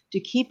lives, to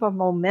keep our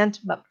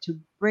momentum up, to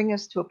bring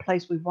us to a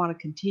place we want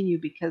to continue,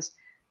 because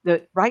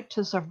the right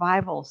to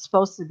survival is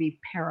supposed to be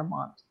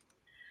paramount.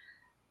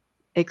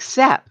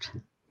 Except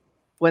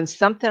when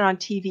something on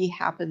TV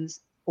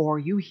happens or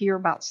you hear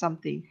about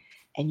something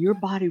and your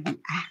body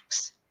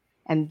reacts,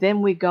 and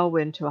then we go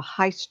into a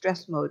high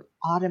stress mode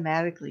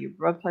automatically, your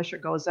blood pressure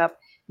goes up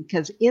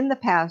because in the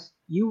past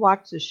you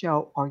watched a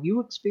show or you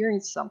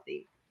experienced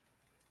something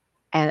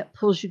and it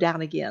pulls you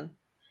down again.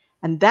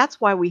 And that's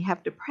why we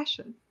have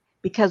depression,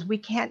 because we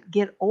can't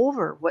get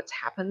over what's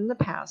happened in the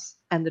past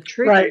and the Right.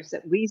 triggers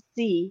that we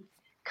see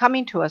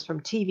coming to us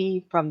from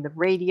TV, from the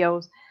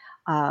radios,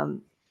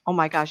 oh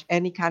my gosh,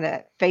 any kind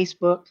of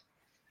Facebook,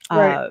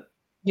 Right. uh,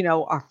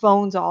 our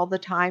phones all the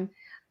time.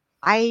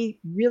 I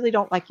really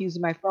don't like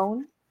using my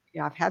phone.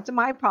 I've had some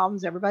eye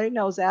problems. Everybody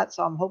knows that,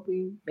 so I'm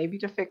hoping maybe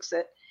to fix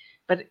it.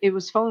 But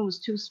phone was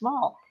too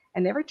small,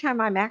 and every time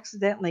I'm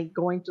accidentally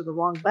going to the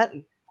wrong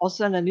button, all of a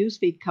sudden a news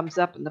feed comes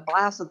up, and the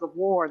blast of the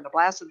war and the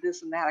blast of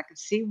this and that. I can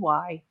see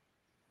why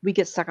we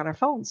get stuck on our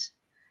phones.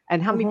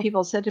 And how many Mhm.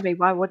 people said to me,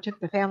 "Why? What took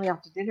the family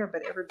out to dinner?"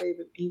 But everybody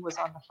but me was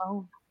on the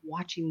phone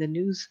watching the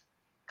news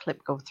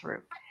clip go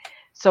through.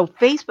 So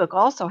Facebook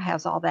also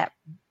has all that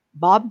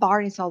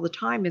bombarding us all the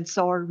time, and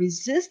so our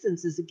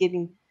resistance is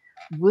getting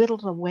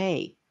whittled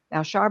away.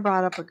 Now, Shar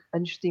brought up an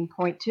interesting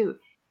point too.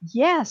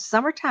 Yes,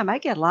 summertime I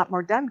get a lot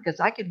more done because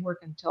I can work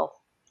until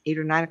 8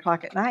 or 9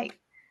 o'clock at night,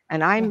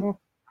 and Mhm.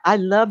 I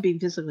love being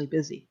physically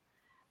busy.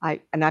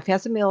 I've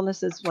had some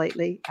illnesses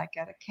lately. I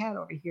got a cat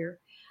over here,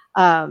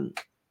 um,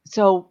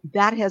 so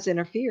that has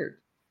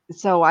interfered.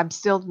 So I'm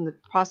still in the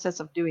process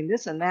of doing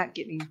this and that,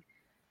 getting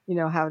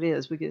how it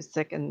is. We get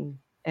sick and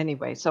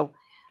anyway. So,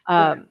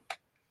 Right. um,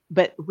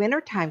 but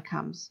wintertime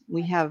comes,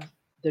 we have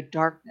the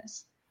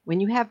darkness. When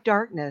you have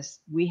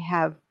darkness, we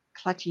have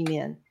clutching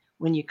in.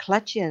 When you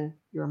clutch in,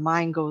 your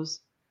mind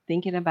goes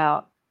thinking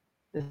about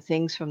the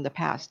things from the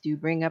past. Do you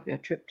bring up a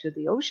trip to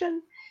the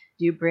ocean?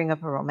 Do you bring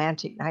up a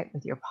romantic night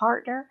with your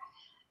partner?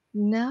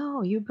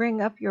 No, you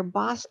bring up your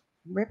boss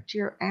ripped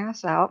your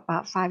ass out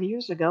about 5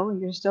 years ago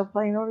and you're still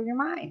playing over your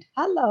mind.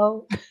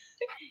 Hello,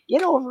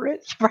 get over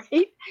it,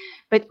 right?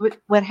 But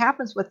what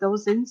happens with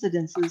those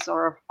incidences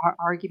or our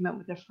argument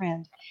with a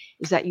friend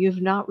is that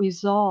you've not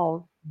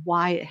resolved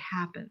why it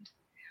happened.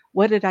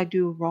 What did I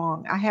do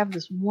wrong? I have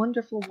this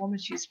wonderful woman.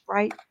 She's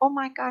bright. Oh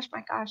my gosh,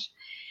 my gosh.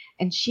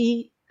 And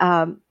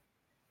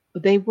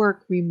they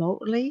work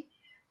remotely.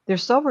 They're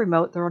so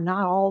remote, they're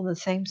not all in the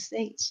same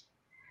states.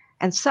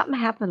 And something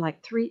happened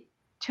like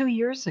 2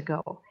 years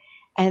ago.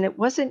 And it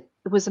was a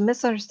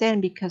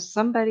misunderstanding because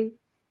somebody,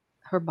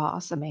 her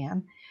boss, a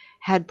man,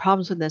 had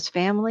problems with his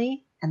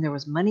family and there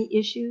was money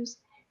issues.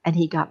 And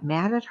he got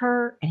mad at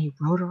her and he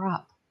wrote her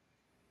up.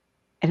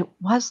 And it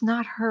was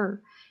not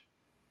her.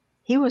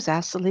 He was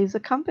asked to leave the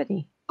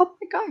company. Oh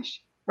my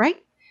gosh,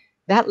 right?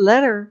 That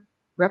letter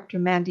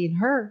reprimanding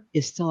her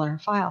is still in her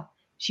file.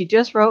 She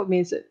just wrote me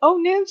and said, "Oh,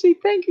 Nancy,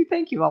 thank you,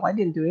 thank you." Well, I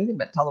didn't do anything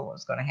but tell her what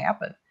was going to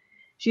happen.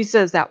 She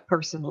says that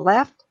person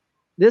left.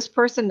 This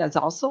person has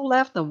also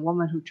left, the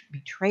woman who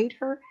betrayed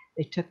her.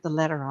 They took the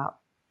letter out.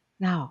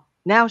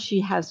 Now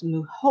she has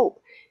new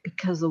hope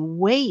because the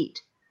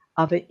weight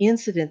of an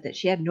incident that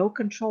she had no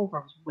control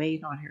over was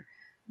weighing on her.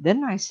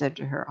 Then I said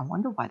to her, I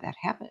wonder why that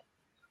happened.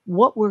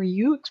 What were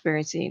you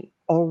experiencing?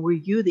 Or were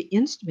you the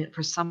instrument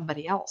for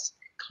somebody else?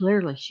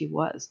 Clearly she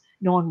was.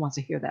 No one wants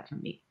to hear that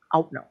from me.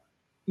 Oh, no.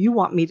 You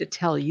want me to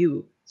tell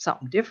you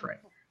something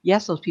different.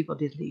 Yes, those people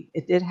did leave.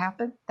 It did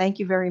happen. Thank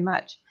you very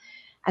much.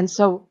 And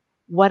so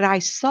what I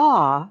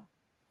saw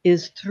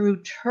is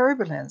through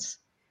turbulence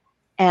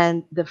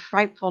and the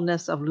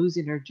frightfulness of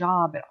losing her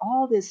job and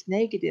all this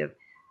negative,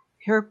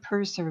 her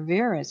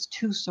perseverance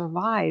to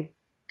survive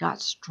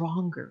got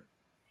stronger.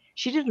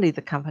 She didn't leave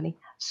the company.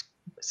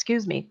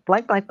 Excuse me,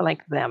 blank, blank,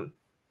 blank them.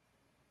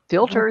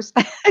 Filters,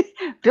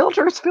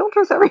 filters,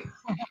 everything.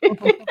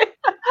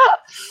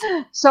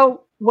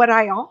 So what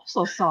I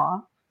also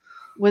saw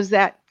was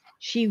that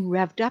she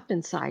revved up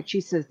inside.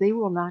 She says, they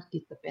will not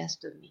get the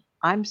best of me.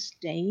 I'm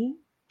staying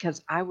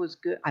because I was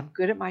good. I'm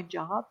good at my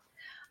job.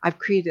 I've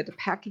created a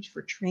package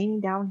for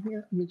training down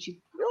here. I mean, she's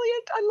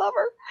brilliant. I love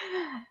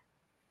her.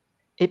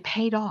 It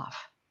paid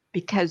off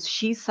because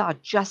she saw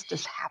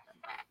justice happen.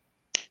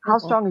 How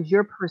strong is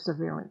your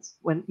perseverance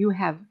when you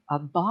have a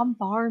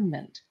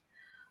bombardment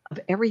of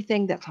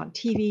everything that's on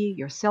TV,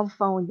 your cell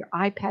phone, your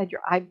iPad, your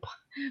iPod,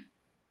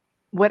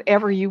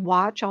 whatever you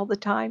watch all the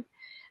time?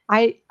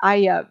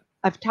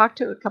 I've talked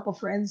to a couple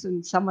friends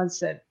and someone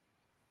said,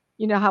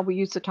 you know how we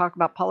used to talk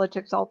about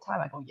politics all the time?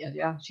 I go, yeah,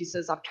 yeah. She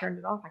says, I've turned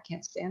it off. I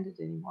can't stand it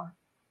anymore.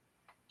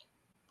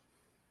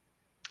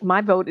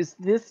 My vote is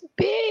this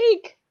big,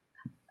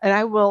 and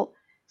I will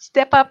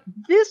step up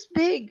this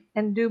big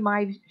and do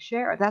my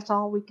share. That's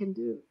all we can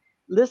do.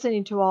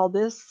 Listening to all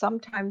this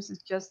sometimes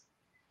is just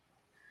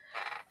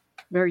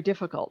very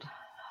difficult.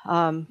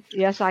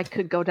 Yes, I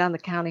could go down the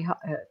county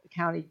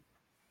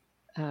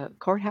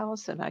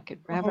courthouse and I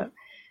could grab it,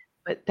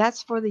 but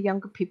that's for the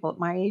younger people at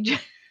my age.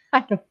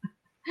 I don't,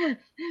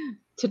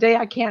 today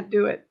I can't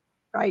do it,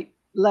 right?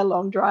 Let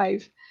alone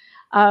drive.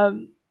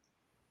 Um,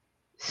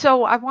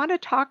 so I want to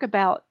talk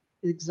about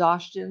the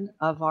exhaustion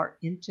of our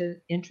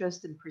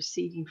interest in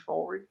proceeding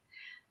forward,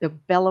 the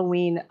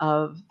bellowing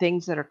of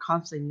things that are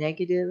constantly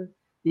negative,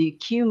 the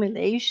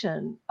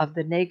accumulation of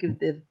the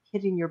negative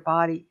hitting your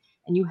body,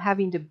 and you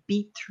having to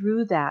beat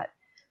through that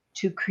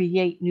to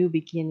create new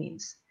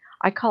beginnings.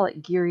 I call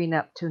it gearing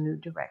up to a new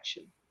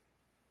direction.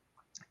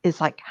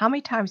 It's like, how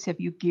many times have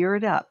you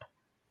geared up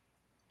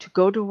to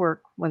go to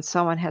work when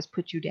someone has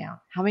put you down?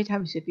 How many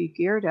times have you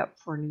geared up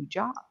for a new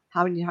job?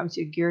 How many times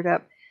have you geared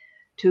up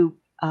to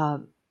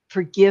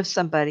forgive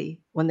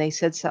somebody when they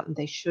said something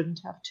they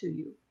shouldn't have to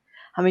you?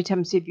 How many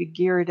times have you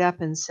geared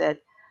up and said,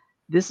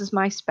 this is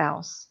my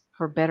spouse,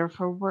 for better,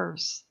 for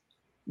worse.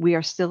 We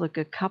are still a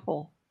good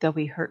couple, though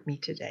he hurt me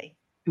today,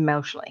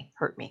 emotionally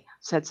hurt me,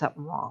 said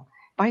something wrong.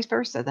 Vice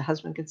versa, the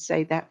husband could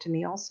say that to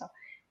me also.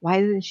 Why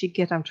didn't she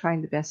get, I'm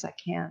trying the best I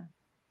can?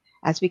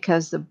 That's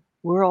because the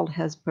world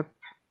has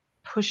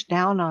pushed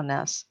down on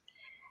us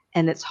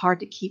and it's hard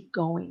to keep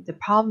going. The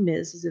problem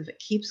is if it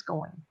keeps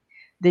going,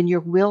 then your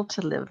will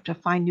to live, to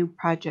find new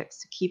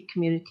projects, to keep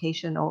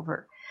communication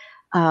over,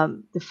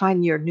 to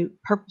find your new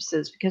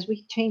purposes, because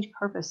we change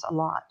purpose a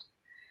lot.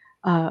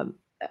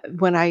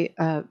 When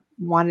I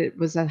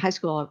was in high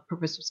school, our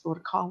purpose was to go to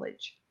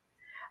college.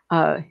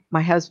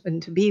 My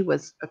husband to be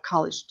was a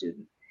college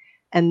student.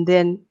 And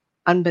then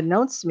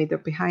unbeknownst to me,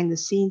 that behind the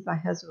scenes, my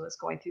husband was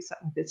going through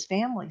something with his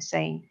family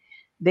saying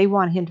they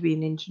want him to be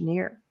an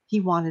engineer. He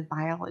wanted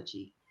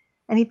biology.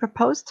 And he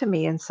proposed to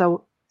me. And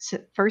so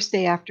first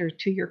day after a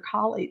 2-year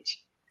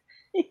college,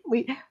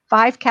 we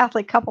 5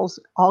 Catholic couples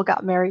all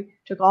got married,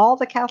 took all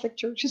the Catholic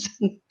churches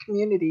in the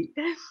community.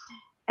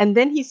 And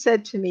then he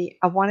said to me,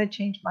 I want to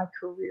change my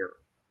career.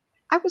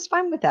 I was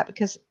fine with that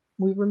because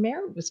we were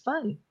married. It was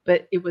fun,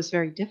 but it was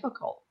very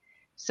difficult.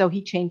 So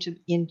he changed it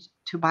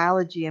into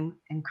biology and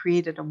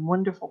created a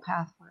wonderful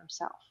path for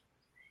himself.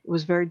 It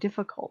was very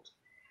difficult.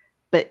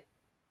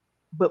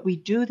 But we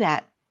do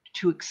that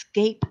to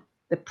escape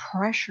the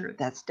pressure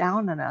that's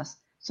down on us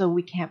so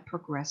we can't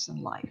progress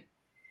in life.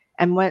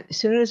 And as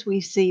soon as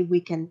we see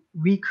we can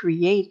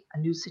recreate a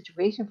new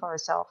situation for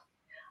ourselves,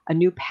 a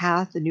new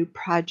path, a new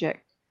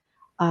project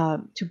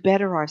to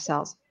better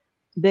ourselves,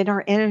 then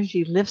our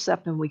energy lifts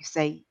up and we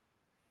say,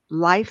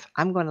 life,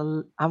 I'm going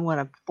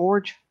to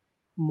forge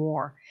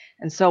more.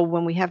 And so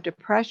when we have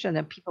depression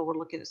and people were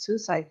looking at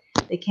suicide,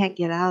 they can't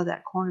get out of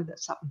that corner that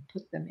something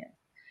put them in.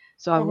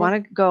 So Mhm. I'm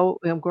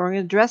going to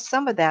address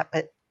some of that,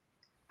 but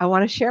I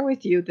want to share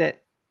with you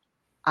that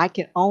I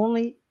can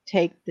only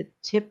take the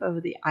tip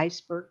of the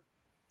iceberg.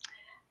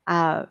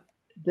 Uh,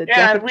 the death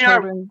Yeah, of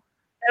children,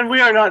 and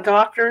we are not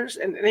doctors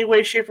in any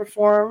way, shape, or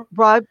form.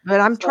 but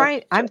I'm So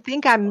trying. I just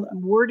think know I'm that.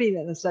 wording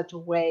it in such a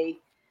way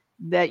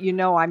that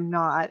I'm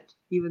not.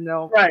 Even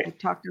though Right. I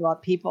talk to a lot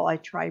of people, I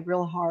try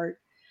real hard.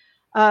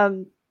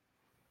 Um,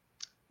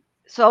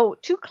 so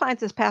two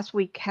clients this past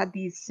week had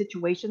these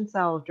situations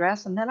that I'll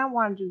address, and then I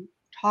wanted to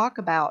talk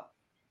about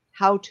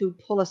how to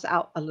pull us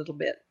out a little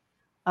bit.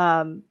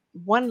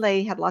 One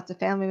lady had lots of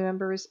family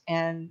members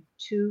and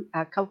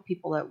a couple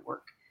people at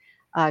work.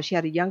 She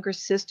had a younger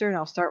sister, and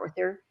I'll start with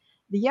her.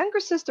 The younger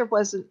sister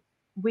wasn't.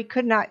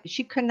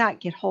 She could not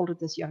get hold of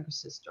this younger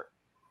sister,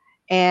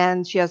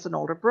 and she has an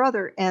older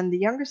brother, and the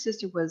younger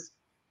sister was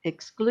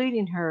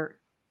excluding her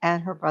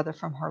and her brother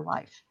from her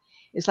life.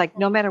 It's like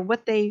no Mhm. matter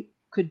what they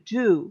could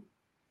do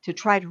to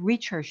try to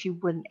reach her, she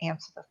wouldn't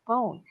answer the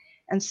phone.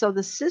 And so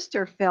the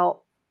sister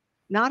felt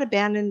not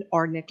abandoned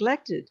or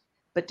neglected,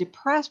 but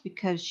depressed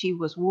because she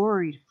was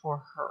worried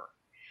for her.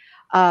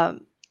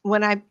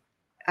 When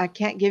I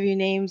can't give you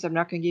names, I'm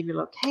not going to give you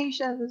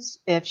locations.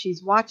 If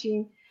she's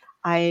watching,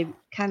 I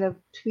kind of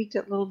tweaked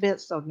it a little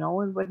bit so no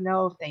one would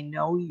know if they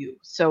know you.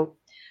 So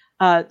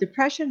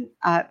depression,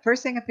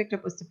 first thing I picked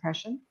up was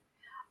depression.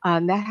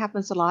 That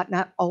happens a lot,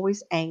 not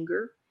always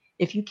anger.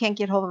 If you can't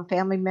get hold of a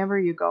family member,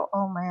 you go,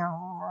 oh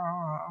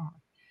man.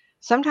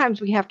 Sometimes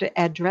we have to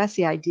address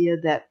the idea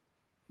that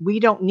we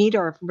don't need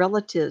our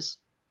relatives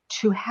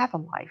to have a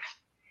life.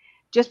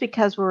 Just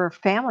because we're a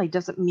family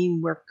doesn't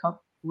mean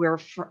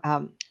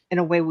in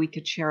a way we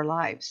could share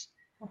lives.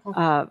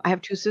 Mhm. I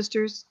have two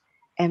sisters,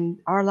 and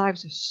our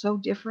lives are so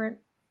different.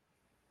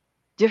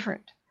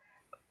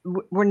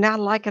 We're not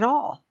alike at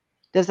all.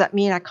 Does that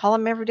mean I call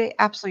them every day?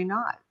 Absolutely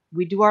not.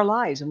 We do our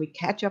lives and we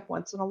catch up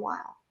once in a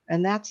while,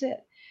 and that's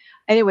it.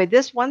 Anyway,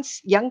 this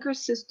younger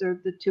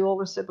sister, the two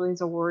older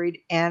siblings are worried,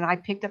 and I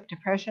picked up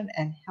depression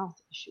and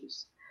health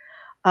issues.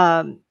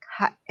 And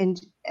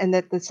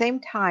at the same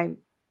time,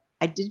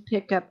 I did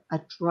pick up a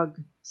drug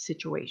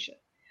situation.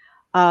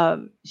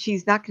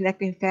 She's not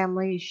connecting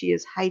family. She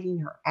is hiding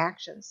her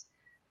actions.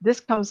 This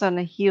comes on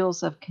the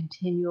heels of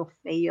continual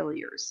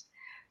failures.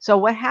 So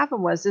what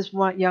happened was this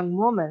one young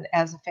woman,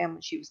 as a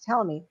family, she was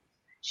telling me,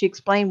 she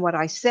explained what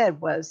I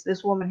said was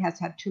this woman has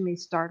had too many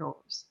start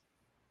overs.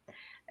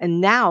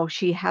 And now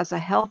she has a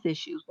health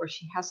issues where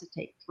she has to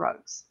take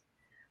drugs.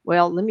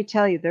 Well, let me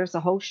tell you, there's a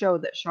whole show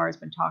that Shar has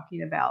been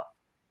talking about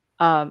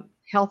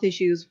health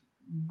issues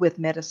with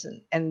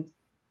medicine. And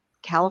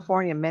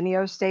California and many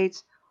other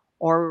states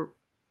are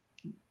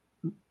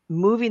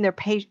moving their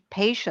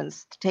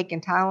patients to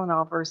taking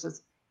Tylenol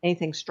versus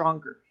anything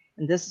stronger.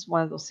 And this is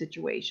one of those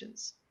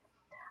situations.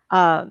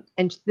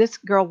 And this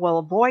girl will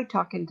avoid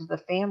talking to the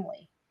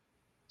family.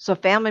 So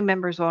family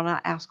members will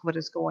not ask what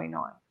is going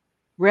on.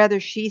 Rather,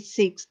 she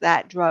seeks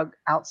that drug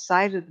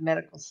outside of the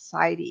medical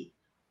society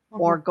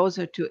or Mhm. goes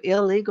into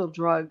illegal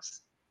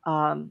drugs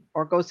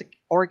or goes to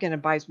Oregon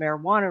and buys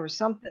marijuana or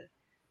something.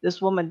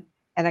 This woman,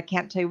 and I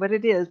can't tell you what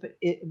it is, but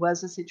it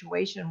was a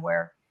situation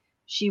where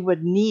she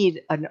would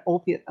need an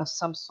opiate of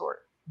some sort.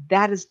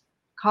 That is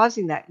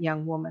causing that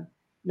young woman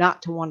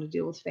not to want to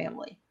deal with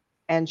family.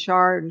 And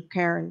Shar and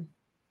Karen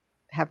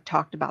have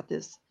talked about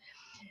this.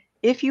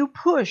 If you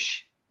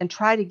push and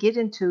try to get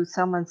into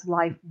someone's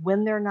life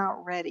when they're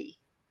not ready,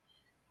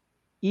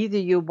 either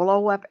you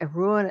blow up and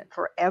ruin it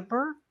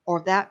forever,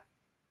 or that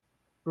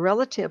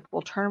relative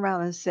will turn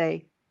around and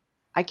say,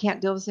 I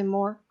can't do this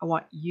anymore. I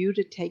want you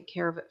to take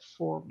care of it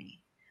for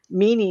me.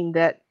 Meaning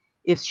that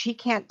if she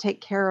can't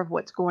take care of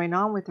what's going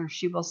on with her,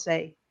 she will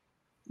say,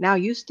 now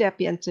you step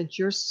in since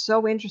you're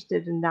so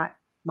interested in not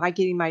my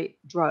getting my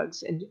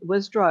drugs, and it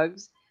was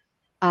drugs.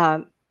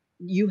 Um,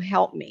 you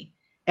help me.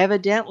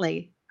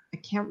 Evidently, I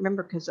can't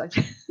remember because I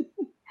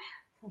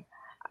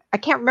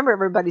can't remember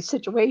everybody's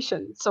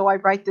situation, so I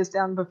write this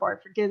down before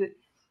I forget it.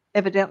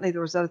 Evidently,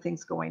 there was other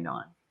things going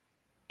on,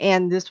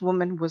 and this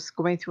woman was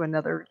going through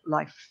another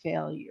life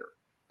failure.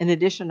 In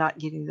addition, not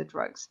getting the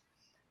drugs.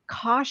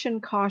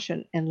 Caution,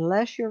 caution!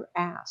 Unless you're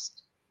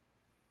asked,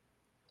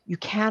 you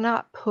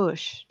cannot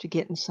push to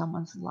get in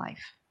someone's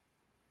life.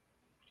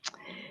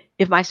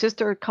 If my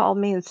sister called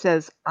me and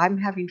says, I'm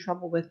having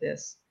trouble with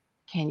this,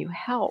 can you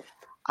help?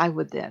 I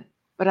would then.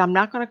 But I'm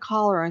not going to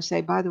call her and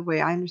say, by the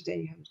way, I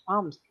understand you have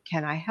problems.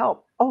 Can I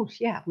help? Oh,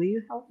 yeah. Will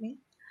you help me?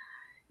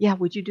 Yeah.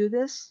 Would you do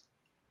this?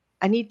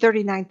 I need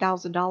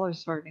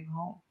 $39,000 for a new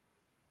home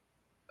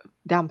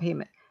down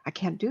payment. I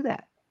can't do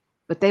that.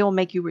 But they will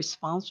make you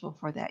responsible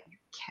for that.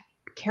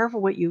 Be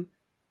careful what you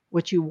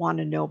want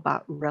to know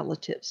about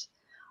relatives.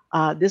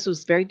 This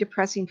was very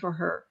depressing for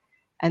her.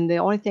 And the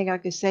only thing I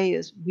could say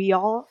is we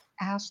all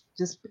ask,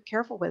 just be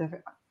careful with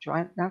it,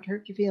 try not to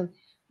hurt your feelings.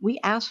 We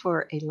ask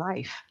for a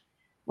life.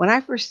 When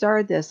I first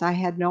started this, I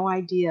had no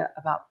idea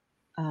about,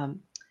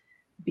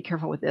 be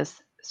careful with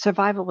this,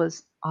 survival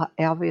is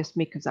obvious to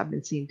me because I've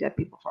been seeing dead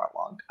people for a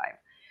long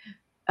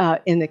time.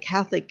 In the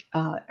Catholic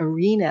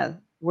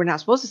arena, we're not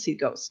supposed to see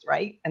ghosts,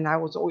 right? And I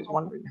was always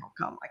wondering how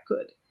come I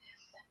could.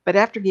 But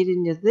after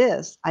getting into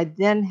this, I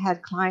then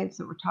had clients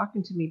that were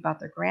talking to me about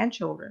their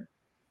grandchildren,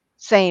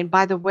 saying,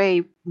 "By the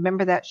way,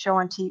 remember that show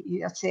on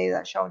TV? I say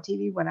that show on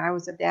TV when I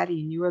was a daddy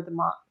and you were the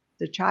mom,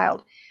 the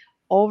child."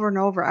 Over and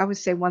over, I would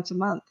say once a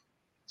month,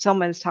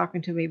 someone is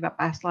talking to me about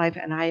past life,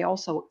 and I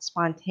also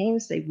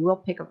spontaneously will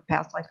pick up a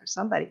past life for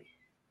somebody,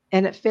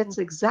 and it fits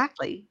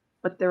exactly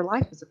what their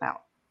life is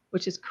about,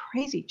 which is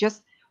crazy.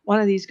 Just one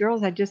of these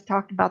girls I just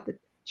talked about, the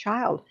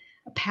child,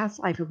 a past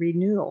life, a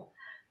renewal.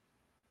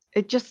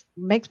 It just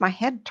makes my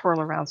head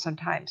twirl around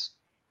sometimes.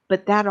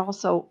 But that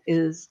also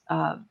is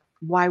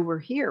why we're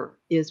here,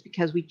 is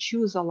because we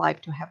choose a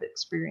life to have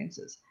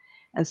experiences.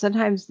 And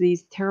sometimes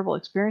these terrible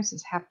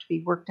experiences have to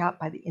be worked out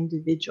by the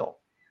individual.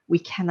 We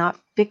cannot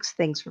fix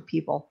things for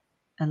people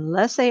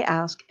unless they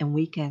ask, and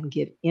we can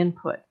give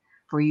input.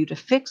 For you to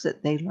fix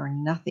it, they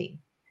learn nothing.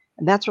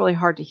 And that's really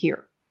hard to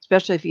hear,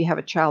 especially if you have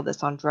a child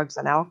that's on drugs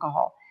and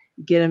alcohol.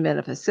 You get them in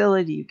a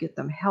facility, you get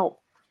them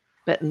help.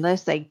 But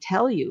unless they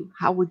tell you,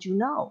 how would you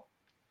know?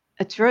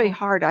 It's really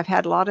hard. I've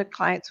had a lot of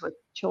clients with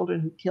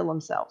children who kill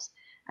themselves,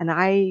 and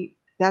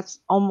that's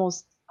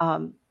almost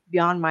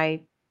beyond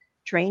my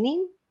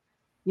training.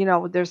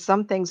 There's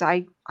some things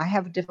I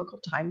have a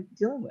difficult time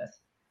dealing with.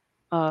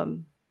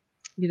 Um,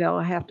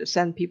 I have to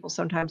send people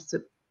sometimes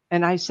to,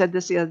 and I said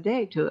this the other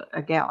day to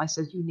a gal. I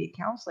said, "You need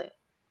counseling,"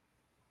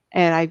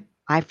 and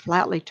I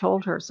flatly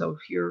told her, "So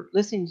if you're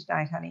listening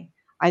tonight, honey,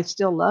 I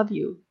still love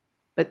you,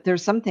 but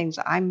there's some things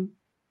I'm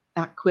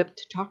not equipped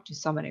to talk to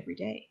someone every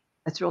day.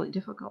 That's really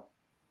difficult."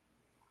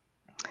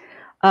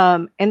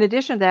 In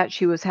addition to that,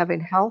 she was having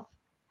health,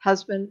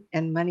 husband,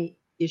 and money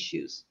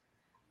issues.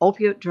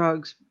 Opiate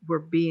drugs were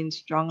being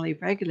strongly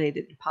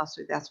regulated, and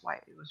possibly that's why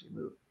it was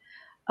removed.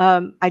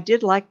 I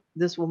did like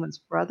this woman's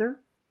brother.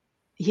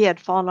 He had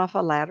fallen off a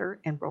ladder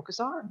and broke his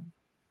arm.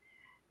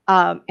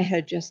 And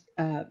had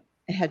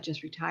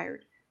just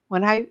retired.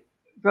 When I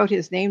wrote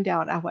his name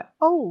down, I went,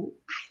 "Oh,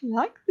 I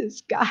like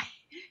this guy.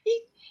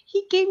 He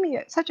he gave me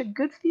such a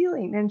good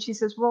feeling." And she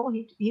says, "Well,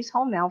 he's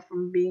home now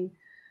from being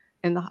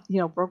in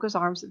the broke his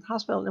arms in the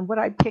hospital." And what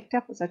I picked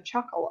up was a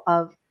chuckle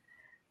of,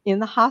 in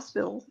the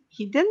hospital,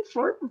 he didn't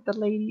flirt with the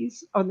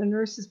ladies or the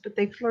nurses, but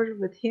they flirted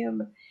with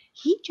him.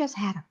 He just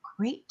had a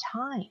great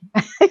time.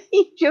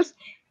 He just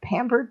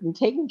pampered and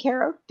taken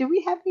care of. Do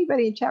we have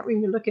anybody in chat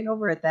room? You're looking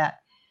over at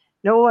that.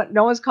 No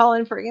one's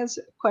calling for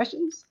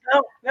questions.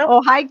 No, no.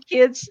 Oh, hi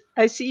kids!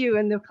 I see you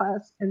in the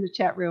class in the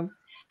chat room.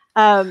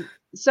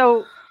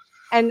 So,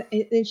 and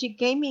she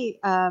gave me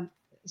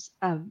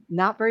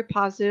not very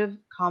positive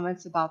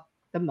comments about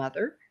the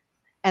mother,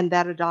 and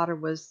that a daughter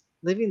was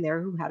living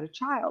there who had a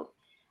child.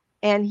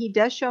 And he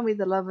does show me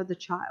the love of the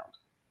child,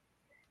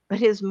 but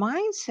his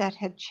mindset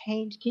had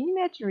changed. Can you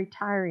imagine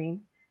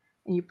retiring,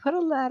 and you put a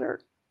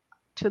ladder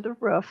to the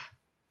roof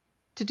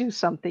to do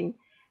something,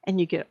 and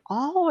you get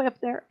all the way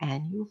up there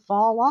and you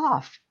fall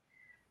off?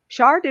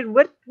 Chardon,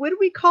 what do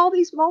we call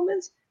these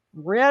moments?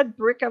 Red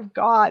brick of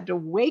God to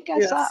wake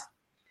us up. Yes.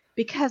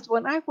 Because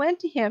when I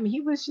went to him,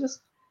 he was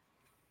just,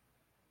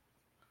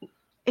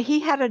 he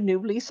had a new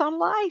lease on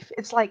life.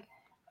 It's like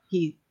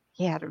he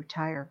had to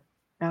retire.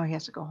 Now he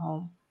has to go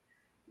home.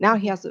 Now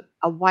he has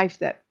a wife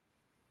that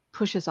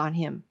pushes on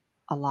him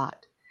a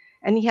lot.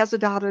 And he has a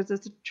daughter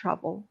that's in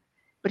trouble,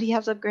 but he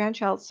has a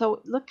grandchild. So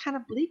it looked kind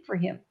of bleak for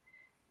him.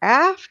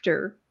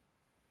 After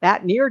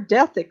that near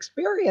death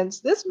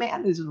experience, this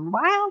man is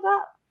riled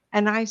up.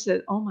 And I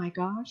said, "Oh my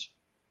gosh,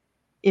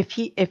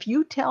 if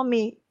you tell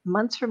me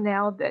months from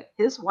now that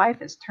his wife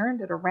has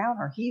turned it around,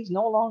 or he's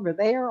no longer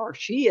there, or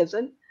she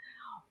isn't,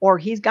 or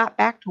he's got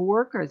back to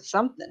work or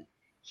something,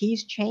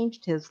 he's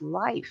changed his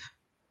life."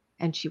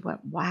 And she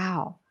went,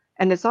 "Wow."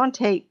 And it's on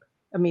tape.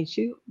 I mean,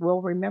 she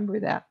will remember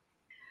that.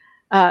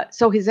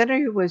 So his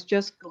energy was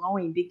just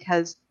glowing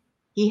because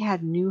he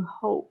had new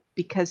hope,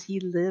 because he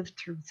lived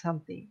through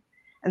something.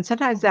 And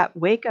sometimes that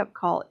wake up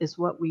call is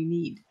what we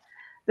need.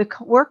 The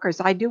workers,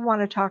 I do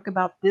want to talk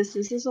about this.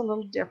 This is a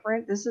little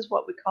different. This is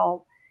what we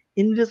call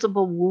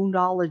invisible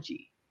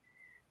woundology.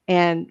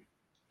 And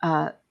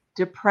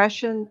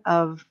depression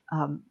of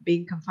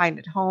being confined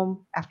at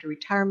home after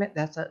retirement.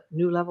 That's a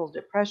new level of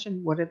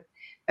depression.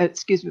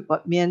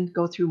 What men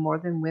go through more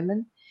than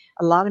women.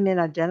 A lot of men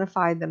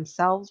identify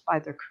themselves by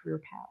their career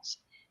paths.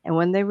 And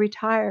when they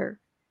retire,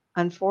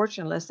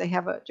 unfortunately, unless they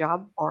have a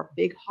job or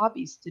big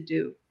hobbies to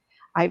do,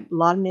 a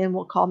lot of men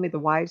will call me, the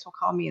wives will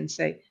call me and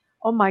say,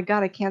 "Oh my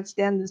God, I can't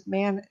stand this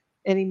man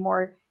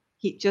anymore.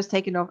 He just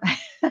taken over."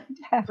 To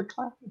have a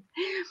client.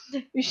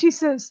 She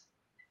says,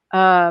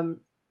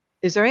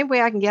 "Is there any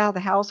way I can get out of the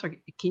house, or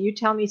can you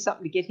tell me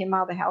something to get him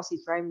out of the house?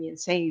 He's driving me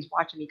insane. He's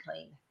watching me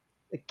clean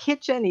the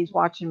kitchen. He's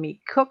watching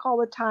me cook all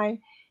the time.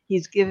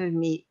 He's giving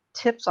me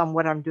tips on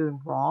what I'm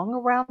doing wrong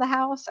around the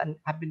house. And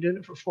I've been doing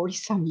it for 40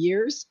 some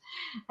years."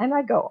 And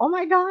I go, "Oh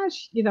my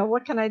gosh,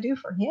 what can I do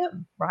for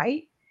him?"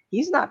 Right?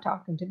 He's not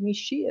talking to me.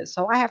 She is.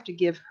 So I have to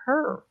give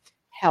her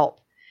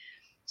help.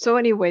 So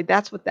anyway,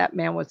 that's what that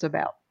man was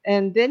about.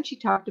 And then she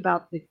talked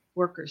about the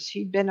workers.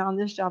 She'd been on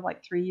this job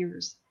like 3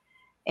 years,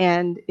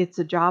 and it's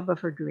a job of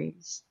her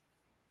dreams,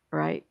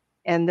 right?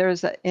 And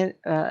there's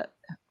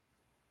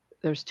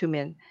two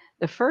men.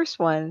 The first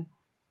one,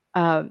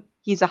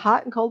 he's a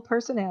hot and cold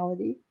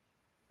personality,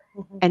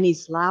 Mhm. and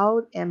he's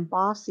loud and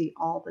bossy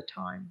all the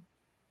time.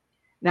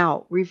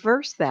 Now,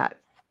 reverse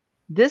that.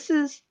 This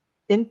is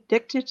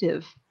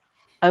indicative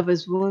of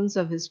his wounds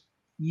of his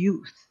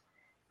youth.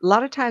 A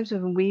lot of times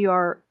when we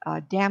are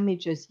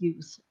damaged as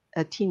youth,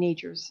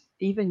 teenagers,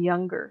 even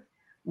younger,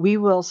 we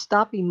will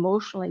stop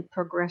emotionally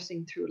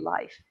progressing through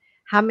life.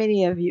 How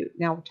many of you,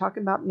 now we're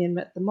talking about men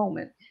at the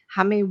moment,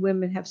 how many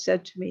women have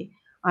said to me,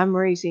 I'm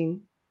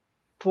raising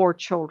 4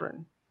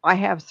 children. I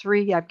have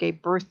 3 I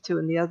gave birth to,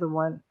 and the other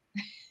one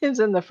is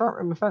in the front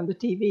room in front of the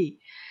TV.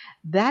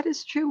 That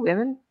is true,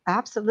 women.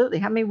 Absolutely.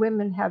 How many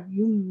women have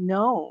you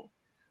known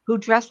who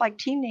dress like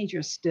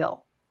teenagers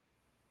still,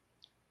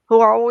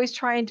 who are always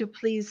trying to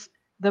please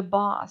the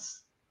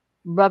boss,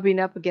 rubbing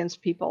up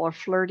against people or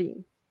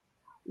flirting?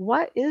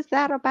 What is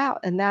that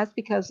about? And that's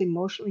because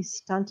emotionally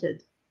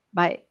stunted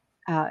by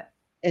uh,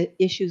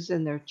 issues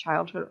in their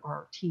childhood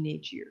or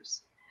teenage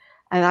years.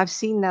 And I've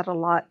seen that a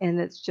lot, and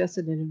it's just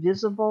an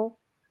invisible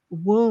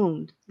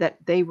wound that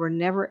they were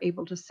never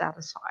able to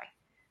satisfy.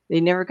 They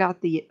never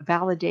got the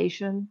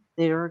validation.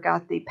 They never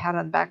got the pat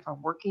on the back for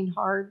working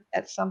hard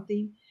at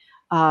something.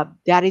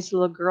 Daddy's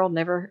little girl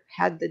never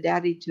had the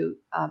daddy to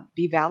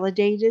be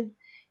validated.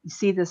 You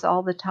see this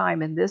all the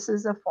time, and this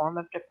is a form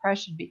of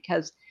depression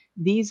because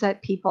these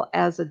people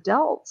as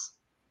adults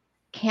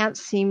can't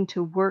seem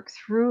to work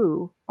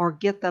through or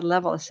get the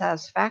level of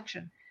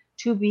satisfaction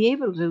to be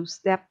able to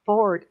step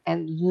forward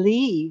and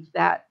leave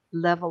that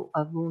level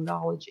of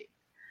woundology.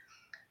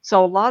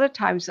 So a lot of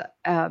times,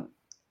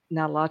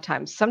 not a lot of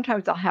times,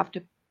 sometimes I'll have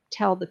to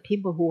tell the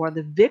people who are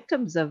the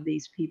victims of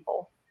these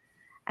people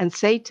and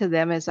say to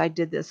them, as I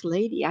did this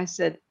lady, I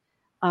said,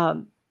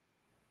 um,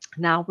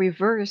 now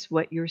reverse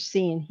what you're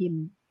seeing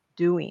him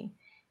doing.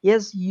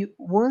 His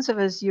wounds of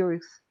his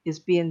youth is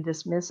being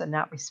dismissed and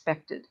not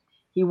respected.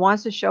 He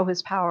wants to show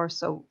his power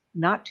so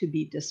not to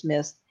be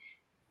dismissed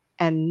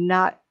and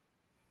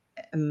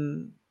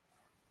um,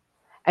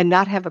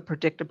 not have a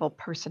predictable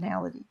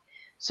personality.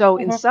 So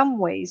in Mhm. some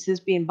ways, his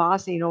being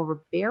bossy and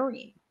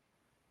overbearing,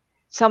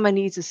 someone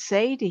needs to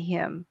say to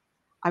him,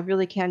 I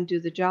really can do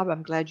the job.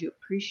 I'm glad you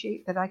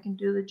appreciate that I can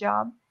do the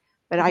job,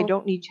 but I Mhm.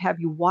 don't need to have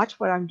you watch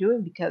what I'm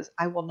doing because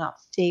I will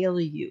not fail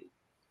you.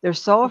 They're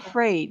so Mhm.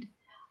 afraid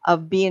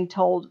of being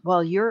told,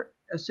 well, you're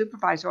a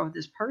supervisor over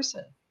this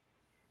person,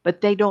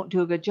 but they don't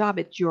do a good job.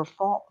 It's your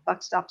fault. The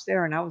buck stops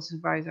there. And I was a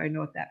supervisor. I know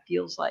what that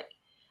feels like.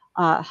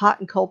 Hot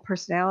and cold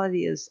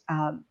personality is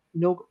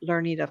no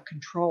learning of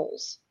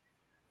controls.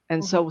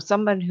 And Mhm. so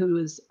someone who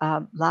is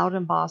loud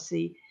and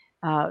bossy,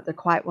 the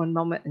quiet one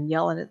moment and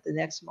yelling at the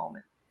next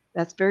moment,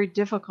 that's very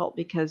difficult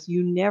because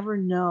you never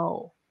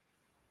know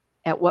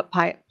at what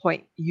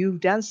point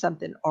you've done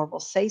something or will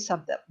say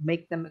something that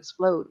make them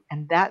explode.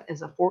 And that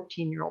is a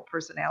 14-year-old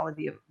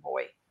personality of a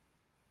boy. Mhm.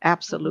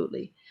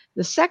 Absolutely.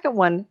 The second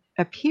one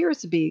appears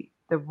to be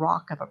the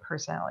rock of a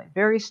personality,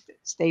 very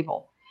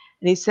stable.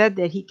 And he said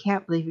that he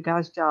can't believe he got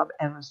his job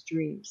and his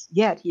dreams.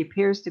 Yet he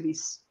appears to be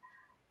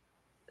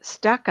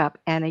stuck up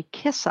and a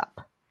kiss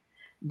up.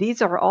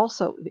 These are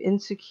also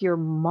insecure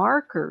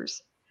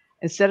markers.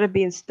 Instead of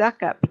being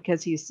stuck up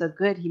because he's so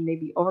good, he may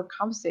be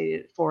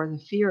overcompensated for the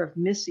fear of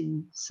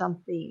missing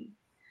something.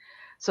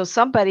 So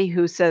somebody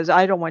who says,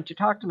 I don't want you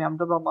to talk to me, I'm,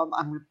 blah, blah, blah,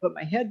 I'm going to put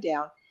my head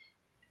down,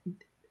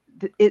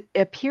 it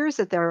appears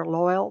that they're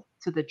loyal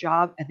to the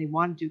job and they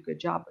want to do a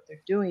good job. What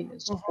they're doing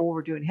is Mhm.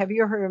 overdoing. Have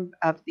you heard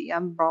of the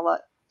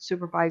umbrella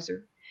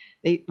supervisor?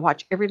 They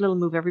watch every little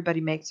move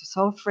everybody makes. They're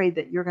so afraid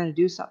that you're going to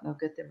do something,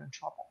 they'll get them in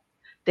trouble.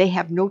 They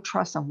have no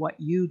trust on what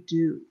you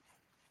do.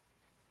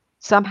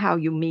 Somehow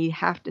you may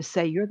have to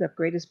say, you're the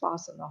greatest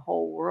boss in the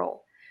whole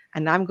world.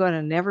 And I'm going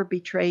to never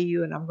betray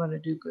you and I'm going to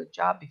do a good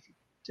job if you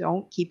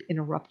don't keep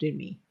interrupting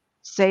me.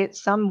 Say it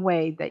some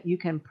way that you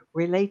can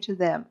relate to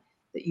them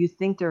that you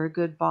think they're a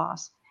good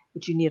boss,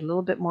 but you need a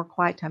little bit more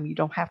quiet time. You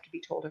don't have to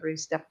be told every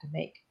step to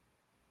make.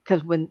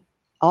 Because when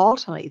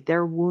ultimately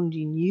they're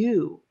wounding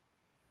you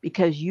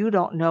because you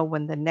don't know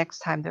when the next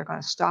time they're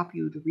going to stop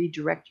you to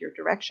redirect your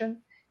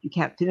direction. You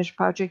can't finish a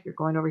project, you're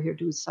going over here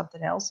doing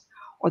something else,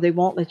 or they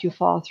won't let you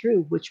follow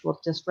through, which will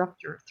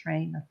disrupt your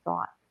train of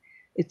thought.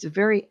 It's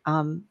very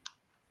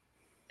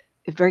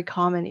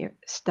common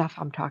stuff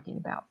I'm talking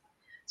about.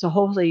 So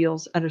hopefully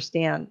you'll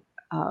understand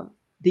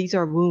these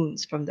are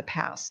wounds from the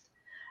past,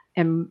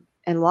 and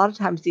a lot of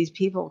times these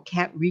people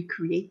can't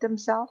recreate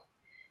themselves.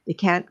 They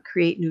can't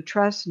create new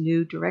trust,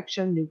 new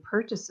direction, new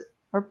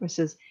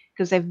purposes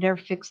because they've never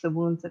fixed the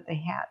wounds that they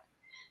had.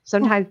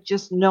 Sometimes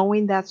just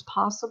knowing that's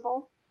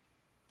possible,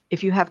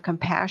 if you have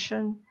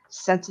compassion,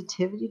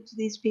 sensitivity to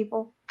these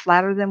people,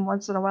 flatter them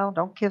once in a while,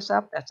 don't kiss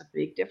up, that's a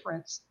big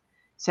difference.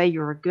 Say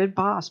you're a good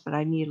boss, but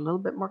I need a little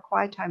bit more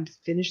quiet time to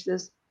finish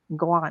this and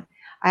go on.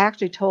 I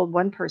actually told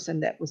one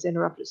person that was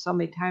interrupted so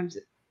many times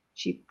that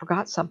she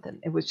forgot something.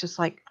 It was just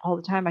like all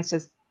the time I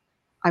says,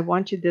 I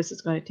want you, this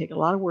is going to take a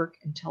lot of work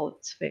until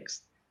it's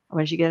fixed. I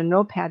want you to get a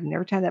notepad, and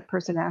every time that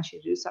person asks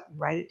you to do something,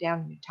 write it down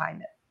and you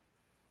time it.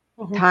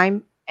 Mm-hmm.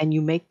 Time, and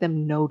you make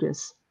them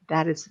notice.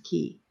 That is the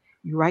key.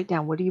 You write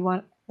down, what do you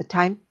want? The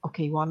time?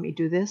 Okay, you want me to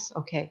do this?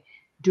 Okay.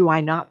 Do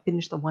I not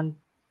finish the one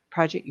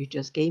project you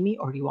just gave me,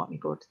 or do you want me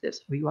to go to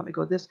this? Or you want me to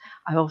go to this?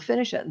 I will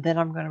finish it, and then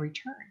I'm going to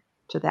return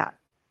to that.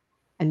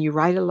 And you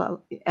write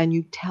and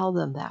you tell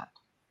them that.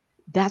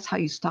 That's how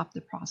you stop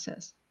the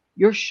process.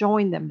 You're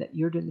showing them that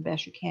you're doing the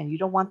best you can. You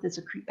don't want this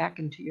to creep back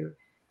into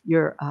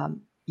your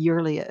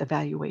yearly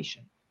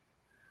evaluation.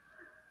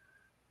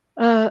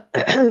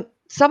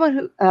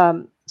 Someone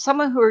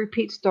who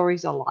repeats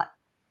stories a lot.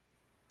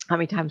 How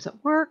many times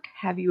at work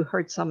have you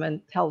heard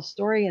someone tell a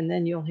story, and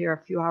then you'll hear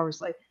a few hours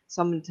later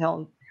someone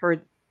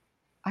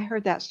I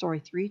heard that story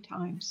 3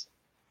 times.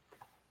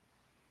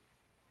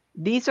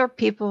 These are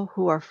people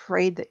who are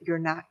afraid that you're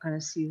not going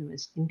to see them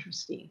as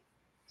interesting.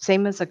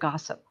 Same as a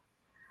gossip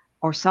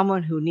or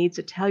someone who needs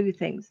to tell you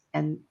things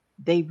and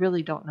they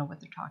really don't know what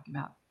they're talking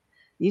about.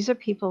 These are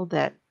people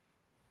that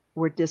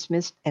were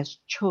dismissed as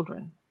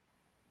children.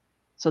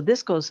 So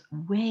this goes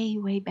way,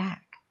 way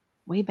back,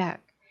 way back.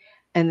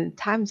 And in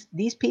times,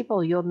 these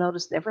people, you'll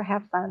notice, never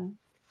have fun.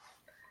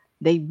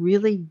 They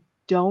really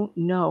don't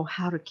know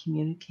how to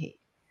communicate.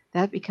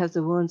 That's because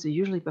the wounds are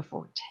usually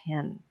before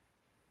 10,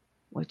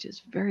 which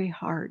is very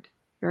hard,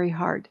 very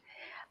hard.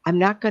 I'm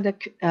not going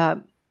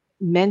to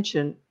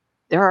mention,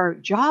 there are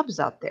jobs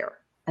out there,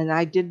 and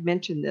I did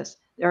mention this.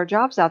 There are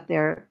jobs out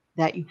there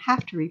that you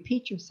have to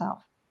repeat yourself.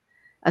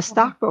 A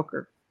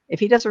stockbroker, if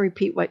he doesn't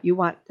repeat what you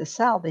want to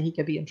sell, then he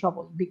could be in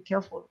trouble. Be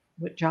careful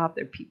what job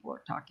there people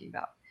are talking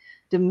about.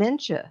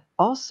 Dementia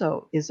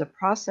also is a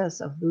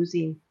process of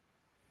losing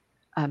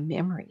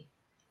memory.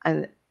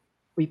 And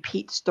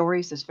repeat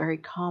stories is very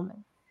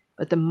common.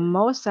 But the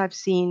most I've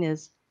seen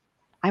is,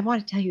 I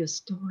want to tell you a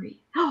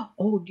story.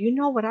 Oh, do you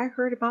know what I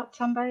heard about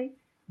somebody?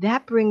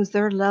 That brings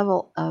their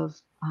level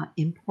of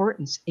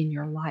importance in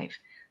your life.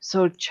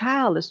 So a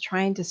child is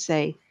trying to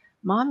say,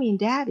 Mommy and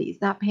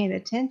Daddy's not paying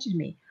attention to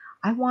me.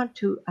 I want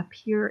to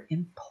appear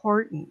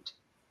important.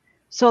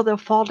 So they'll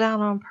fall down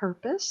on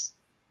purpose,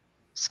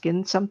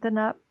 skin something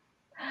up.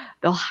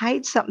 They'll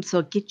hide something so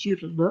it'll get you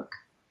to look,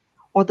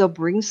 or they'll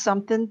bring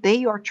something.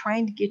 They are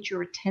trying to get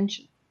your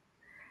attention.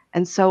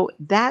 And so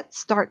that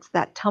starts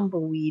that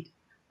tumbleweed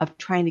of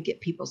trying to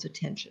get people's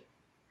attention.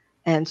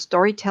 And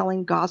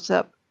storytelling,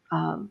 gossip,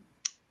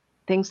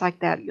 things like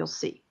that, you'll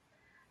see.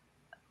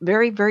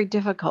 Very, very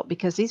difficult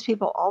because these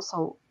people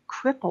also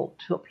cripple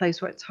to a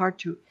place where it's hard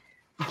to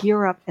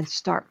gear up and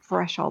start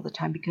fresh all the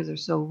time because they're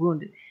so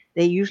wounded.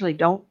 They usually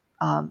don't,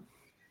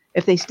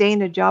 if they stay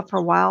in a job for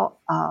a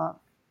while,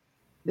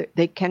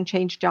 they can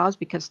change jobs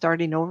because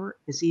starting over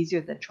is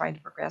easier than trying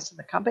to progress in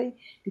the company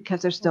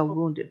because they're still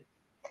wounded.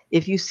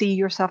 If you see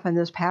yourself in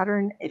this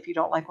pattern, if you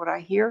don't like what I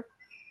hear,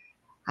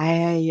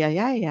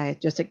 I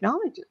just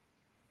acknowledge it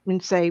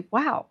and say,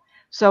 wow.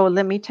 So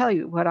let me tell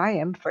you what I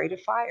am afraid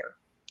of fire.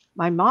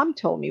 My mom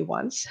told me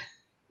once,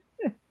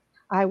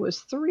 I was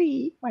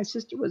 3, my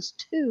sister was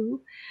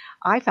 2,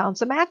 I found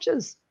some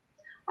matches.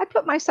 I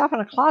put myself in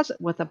a closet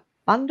with a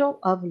bundle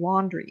of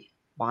laundry.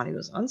 Bonnie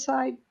was on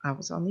side, I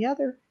was on the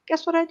other.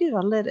 Guess what I did? I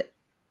lit it.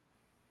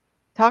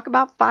 Talk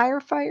about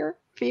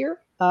fear?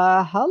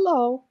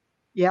 Hello.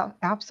 Yeah,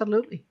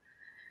 absolutely.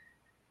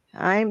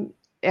 I'm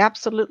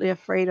absolutely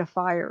afraid of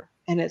fire,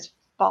 and it's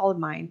followed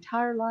my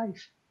entire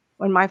life.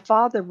 When my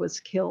father was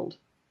killed,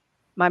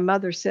 my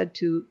mother said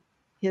to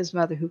his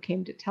mother, who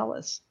came to tell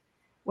us,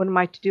 what am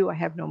I to do? I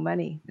have no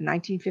money. In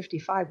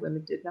 1955,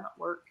 women did not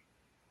work.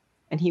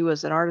 And he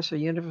was an artist for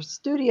Universal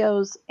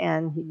Studios,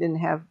 and we didn't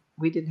have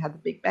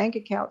the big bank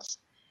accounts.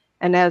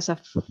 And as a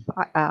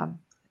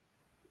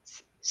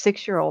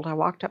 6-year-old, I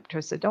walked up to her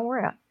and said, don't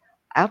worry,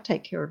 I'll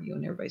take care of you.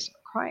 And everybody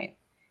started crying.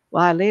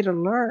 Well, I later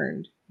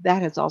learned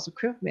that has also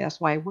crippled me. That's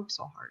why I work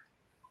so hard.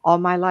 All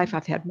my life,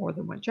 I've had more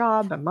than one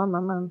job,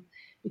 and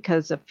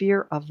because of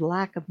fear of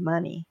lack of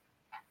money.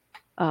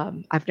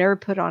 I've never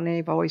put on any,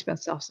 I've always been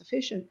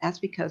self-sufficient. That's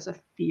because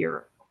of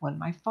fear when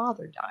my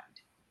father died.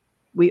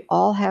 We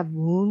all have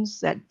wounds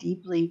that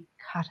deeply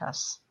cut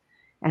us.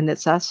 And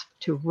it's us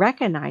to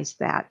recognize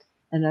that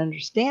and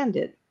understand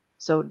it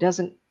so it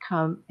doesn't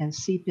come and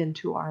seep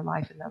into our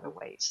life in other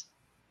ways.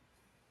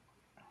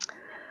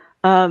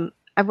 I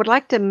would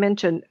like to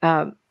mention,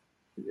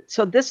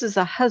 so this is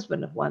a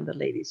husband of one of the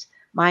ladies.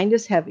 Mind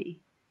is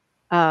heavy.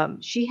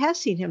 She has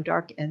seen him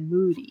dark and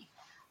moody.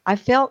 I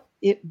felt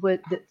it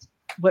would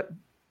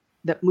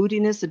that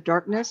moodiness, the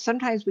darkness.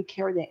 Sometimes we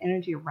carry that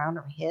energy around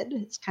our head.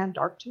 It's kind of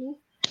dark to me.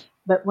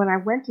 But when I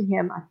went to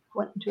him, I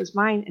went into his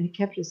mind, and he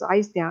kept his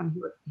eyes down.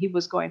 He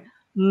was going,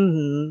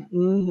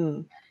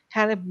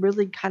 kind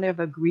of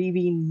a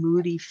grieving,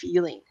 moody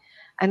feeling.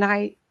 And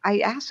I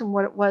asked him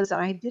what it was,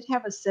 and I did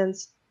have a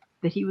sense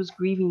that he was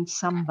grieving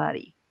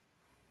somebody.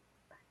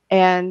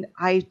 And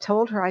I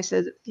told her, I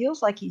said, it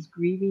feels like he's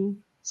grieving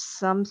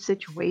some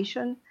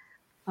situation.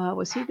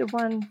 Was he the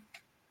one?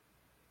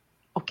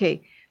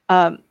 Okay.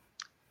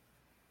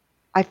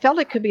 I felt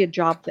it could be a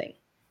job thing.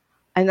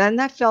 And then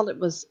I felt it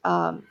was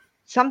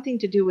something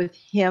to do with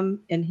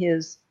him and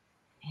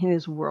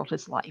his world,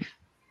 his life,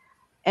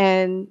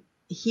 and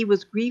he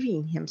was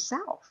grieving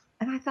himself.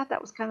 And I thought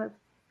that was kind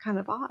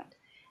of odd.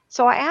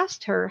 So I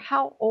asked her,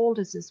 "How old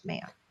is this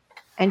man?"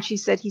 And she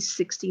said he's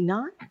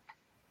 69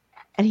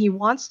 and he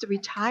wants to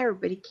retire,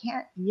 but he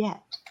can't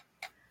yet.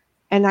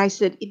 And I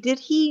said, "Did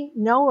he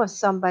know of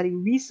somebody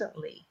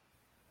recently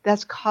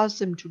that's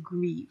caused him to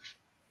grieve?"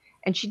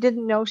 And she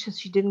didn't know, so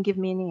she didn't give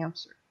me an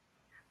answer.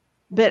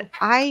 Mhm. But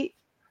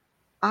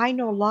I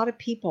know a lot of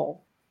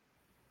people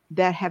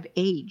that have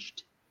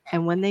aged,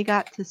 and when they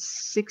got to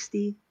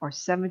 60 or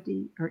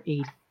 70 or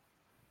 80,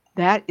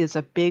 that is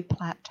a big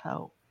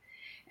plateau,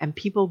 and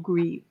people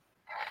grieve.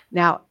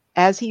 Now,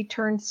 as she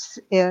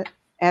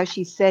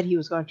said, he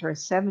was going to turn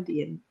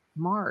 70 in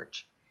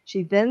March.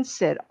 She then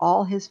said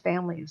all his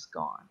family is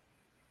gone.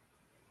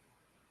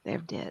 They're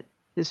dead.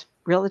 His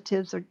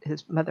relatives are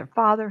his mother,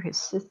 father,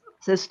 his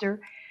sister.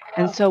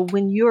 And Wow. so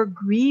when you're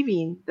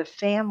grieving the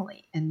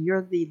family and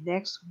you're the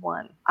next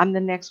one, I'm the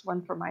next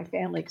one for my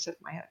family,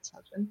 except my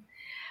ex-husband,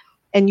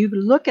 and you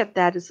look at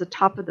that as the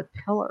top of the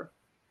pillar.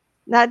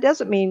 Now, it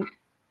doesn't mean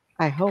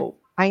I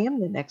hope I am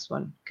the next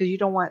one because you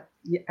don't want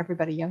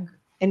everybody younger,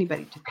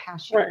 anybody to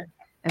pass you Right.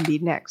 and be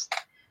next.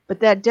 But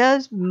that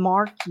does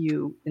mark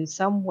you in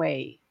some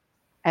way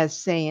as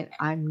saying,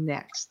 I'm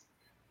next.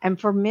 And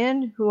for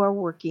men who are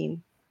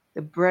working,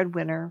 the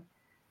breadwinner,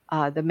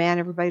 the man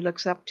everybody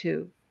looks up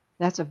to,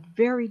 that's a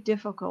very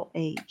difficult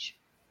age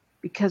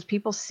because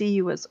people see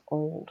you as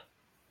old.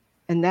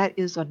 And that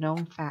is a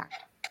known fact.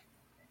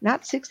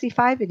 Not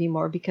 65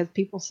 anymore because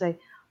people say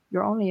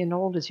you're only as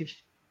old as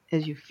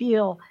you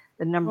feel.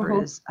 The number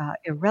Mhm. is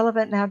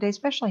irrelevant nowadays,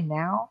 especially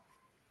now.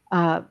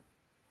 Uh,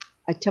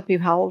 I tell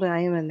people how old I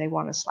am and they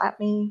want to slap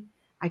me.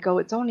 I go,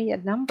 it's only a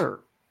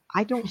number.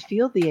 I don't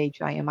feel the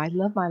age I am. I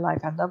love my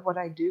life. I love what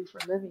I do for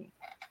a living.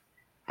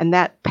 And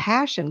that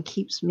passion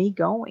keeps me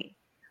going.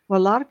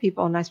 Well, a lot of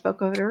people, and I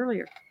spoke of it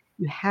earlier,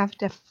 you have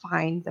to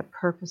find the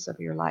purpose of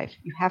your life.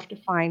 You have to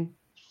find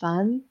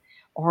fun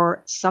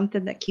or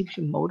something that keeps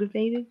you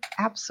motivated.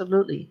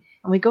 Absolutely.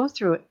 And we go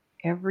through it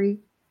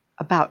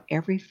about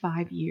every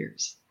 5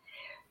 years.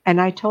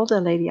 And I told a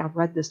lady, I've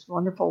read this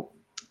wonderful,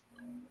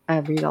 I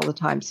read all the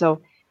time.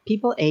 So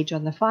people age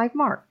on the 5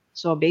 mark.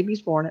 So a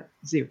baby's born at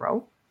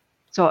 0.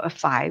 So at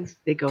 5,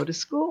 they go to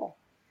school.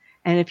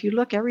 And if you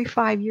look, every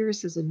 5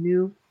 years is a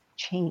new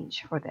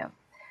change for them.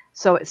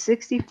 So at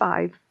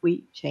 65,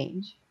 we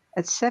change.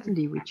 At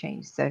 70, we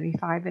change,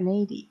 75 and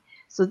 80.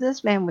 So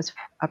this man was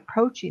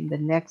approaching the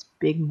next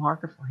big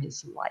marker for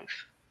his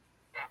life.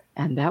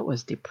 And that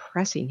was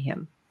depressing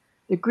him.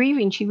 The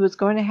grieving, she was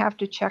going to have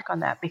to check on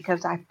that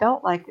because I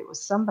felt like it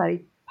was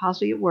somebody,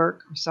 possibly at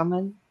work or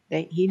someone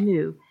that he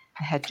knew,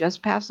 that had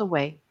just passed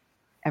away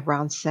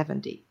around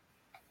 70.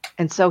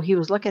 And so he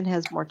was looking at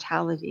his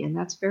mortality, and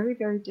that's very,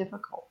 very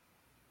difficult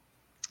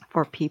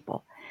for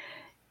people.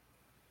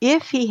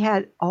 If he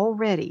had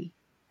already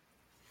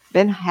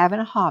been having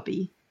a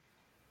hobby,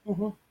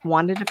 Mhm.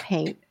 wanted to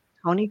paint,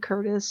 Tony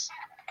Curtis,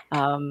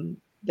 the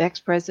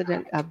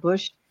ex-president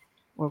Bush,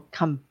 were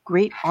become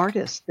great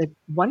artists. They're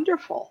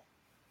wonderful.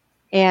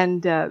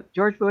 And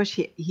George Bush,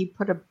 he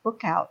put a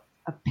book out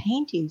of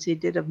paintings he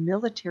did of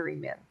military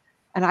men,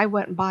 and I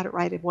went and bought it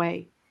right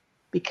away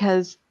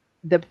because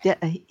the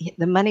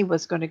money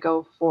was going to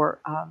go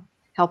for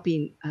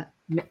helping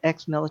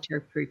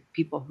ex-military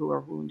people who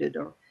are wounded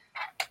or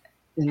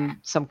in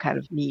some kind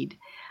of need.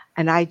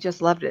 And I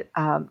just loved it.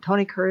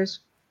 Tony Curtis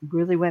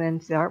really went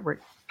into the artwork.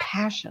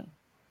 Passion.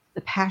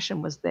 The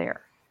passion was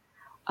there.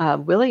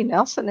 Willie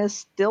Nelson is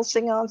still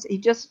singing on.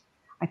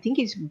 I think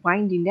he's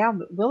winding down,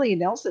 but Willie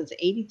Nelson's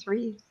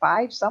 83,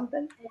 5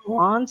 something Mhm.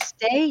 on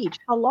stage.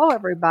 Hello,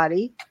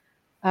 everybody.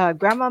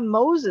 Grandma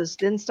Moses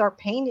didn't start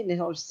painting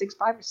until she was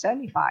 65 or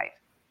 75.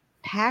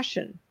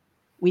 Passion.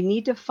 We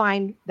need to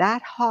find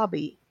that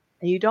hobby,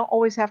 and you don't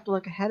always have to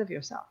look ahead of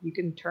yourself. You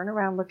can turn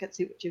around, look at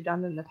see what you've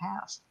done in the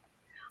past.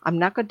 I'm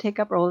not going to take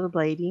up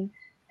rollerblading.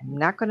 I'm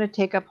not going to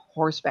take up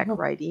horseback Mhm.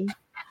 riding.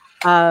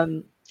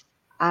 Um,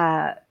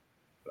 uh,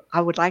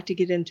 I would like to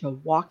get into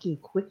walking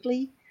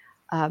quickly.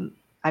 Um,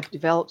 I've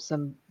developed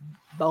some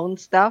bone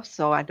stuff,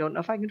 so I don't know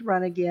if I can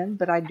run again,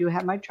 but I do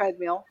have my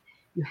treadmill.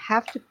 You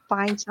have to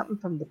find something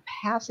from the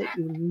past that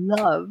you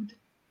loved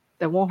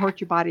that won't hurt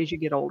your body as you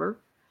get older,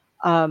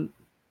 um,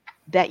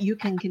 that you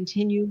can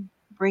continue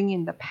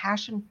bringing the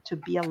passion to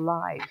be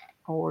alive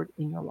forward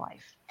in your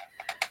life.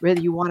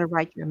 Whether you want to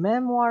write your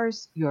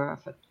memoirs,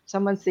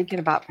 someone's thinking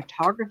about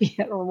photography.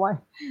 I don't know why.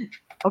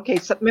 Okay,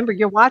 so remember,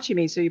 you're watching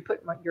me, so you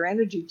put your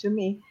energy to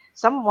me.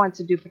 Someone wants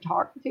to do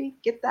photography,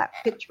 get that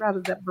picture out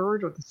of that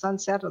bird or the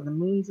sunset or the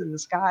moons in the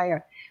sky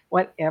or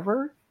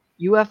whatever.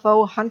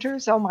 UFO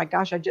hunters, oh my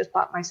gosh, I just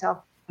bought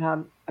myself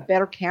a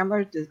better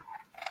camera.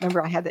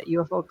 Remember, I had that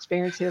UFO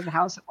experience here at the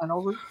house that went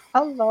over.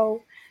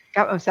 Hello.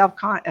 Got myself,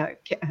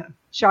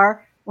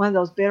 Char, one of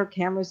those better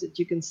cameras that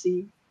you can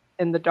see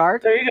in the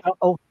dark. There you go.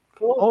 Oh,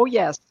 Cool. Oh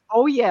yes,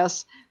 oh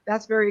yes,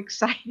 that's very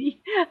exciting.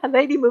 A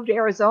lady moved to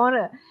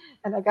Arizona,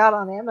 and I got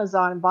on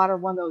Amazon and bought her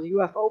one of those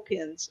UFO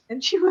pins,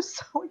 and she was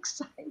so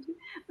excited.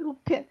 Little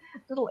pin,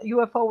 little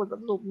UFO with a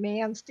little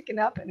man sticking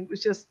up, and it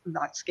was just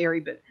not scary,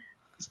 but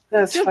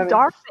That's just funny.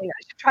 dark thing.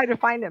 I should try to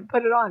find it and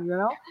put it on, you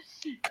know.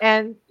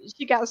 And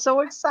she got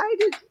so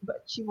excited,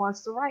 but she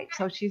wants to write,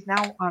 so she's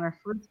now on her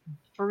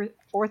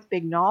fourth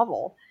big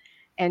novel,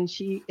 and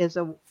she is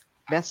a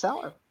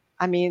bestseller.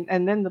 I mean,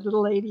 and then the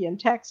little lady in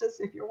Texas,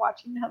 if you're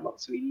watching, hello,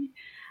 sweetie,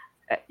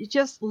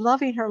 just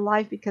loving her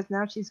life because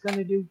now she's going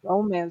to do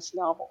romance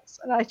novels,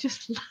 and I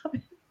just love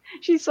it.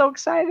 She's so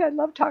excited. I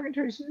love talking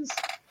to her.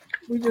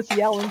 We just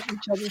yell into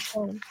each other's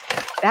phone.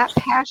 That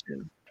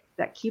passion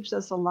that keeps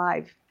us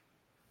alive.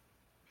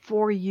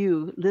 For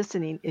you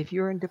listening, if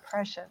you're in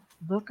depression,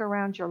 look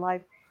around your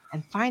life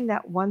and find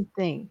that one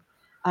thing.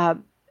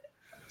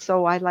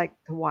 So I like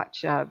to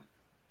watch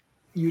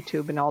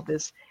YouTube and all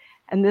this.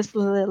 And this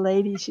little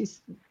lady,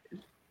 she's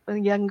a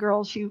young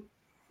girl, she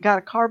got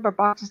a cardboard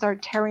box and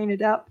started tearing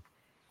it up.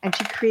 And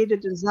she created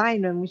a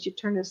design. And when she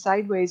turned it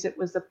sideways, it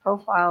was the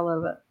profile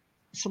of a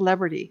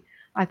celebrity.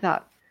 I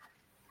thought,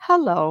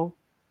 hello,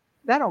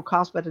 that don't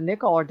cost but a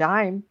nickel or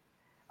dime.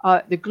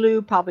 The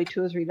glue, probably $2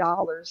 or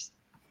 $3.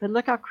 But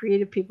look how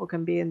creative people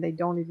can be, and they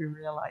don't even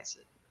realize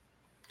it.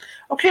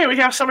 Okay, we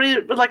have somebody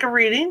that would like a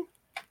reading.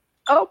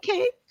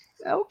 Okay.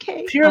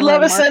 Pure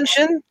Love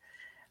Ascension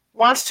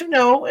wants to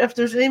know if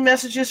there's any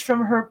messages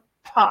from her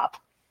pop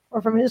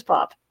or from his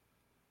pop.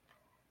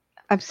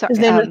 I'm sorry. His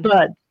name is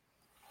Bud.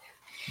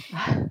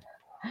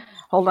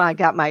 Hold on, I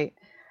got my.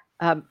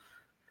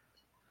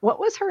 What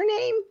was her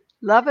name?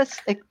 What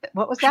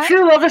was that?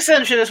 Pure Love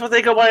Ascension is what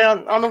they go by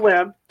on the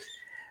web.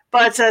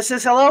 But says,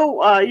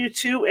 hello, you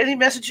two. Any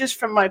messages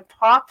from my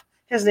pop?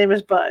 His name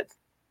is Bud.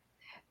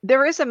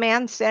 There is a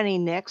man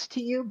standing next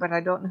to you, but I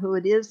don't know who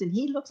it is. And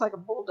he looks like a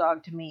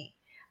bulldog to me.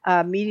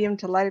 Medium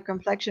to lighter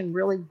complexion,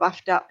 really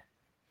buffed up.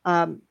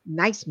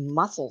 Nice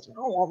muscles.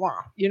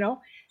 You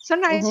know,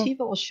 sometimes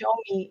people will show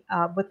me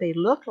what they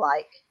look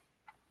like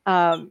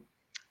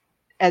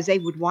as they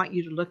would want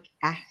you to look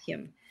at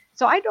him.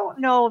 So I don't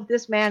know if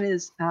this man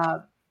is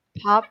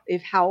pop,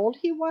 if how old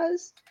he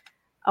was.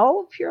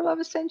 Oh, Pure Love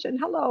Ascension.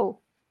 Hello.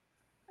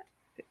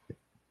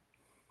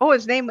 Oh,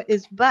 his name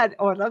is Bud.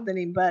 Oh, I love the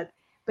name Bud.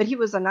 But he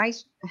was a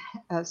nice,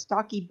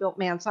 stocky built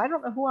man. So I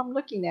don't know who I'm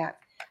looking at.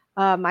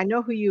 I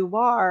know who you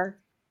are.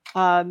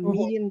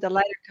 Medium to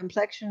lighter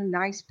complexion,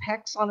 nice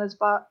pecs on his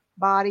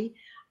body.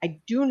 I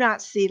do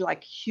not see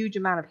like huge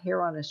amount of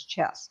hair on his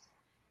chest.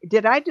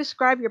 Did I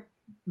describe your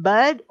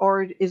Bud,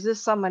 or is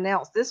this someone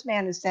else? This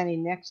man is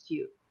standing next to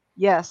you.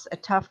 Yes, a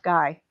tough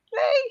guy.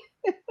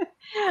 Hey.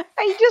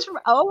 I just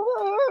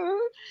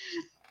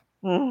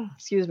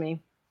excuse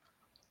me.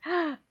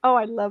 Oh,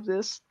 I love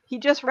this. He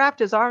just wrapped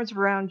his arms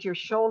around your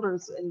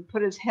shoulders and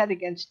put his head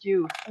against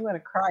you. I'm going to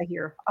cry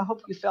here. I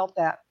hope you felt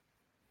that.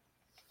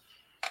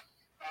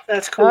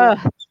 That's cool.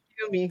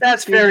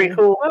 That's very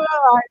cool.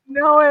 Oh, I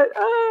know it.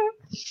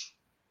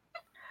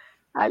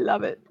 I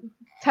love it.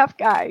 Tough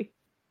guy.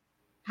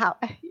 I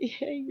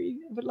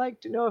would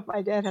like to know if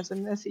my dad has a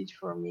message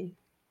for me.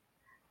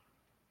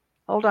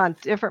 Hold on,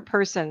 different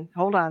person.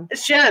 Hold on.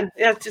 It's Jen.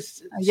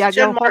 Yeah,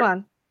 Jen. Hold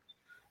on.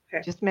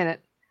 Okay. Just a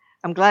minute.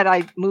 I'm glad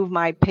I moved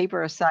my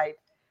paper aside.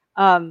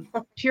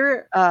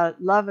 Pure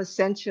Love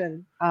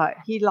Ascension.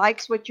 He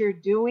likes what you're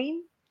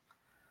doing.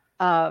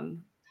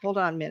 Hold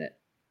on a minute,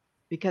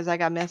 because I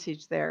got a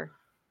message there.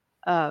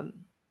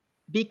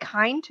 Be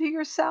kind to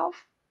yourself.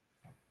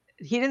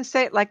 He didn't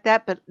say it like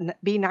that, but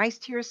be nice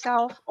to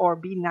yourself or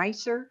be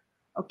nicer.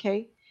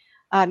 Okay.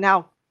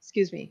 Now,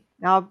 excuse me.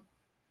 Now,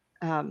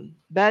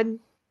 Bud,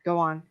 go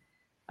on.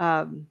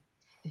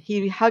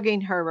 He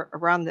hugging her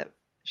around the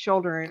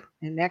shoulder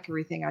and neck,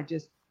 everything. I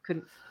just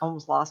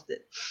almost lost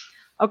it.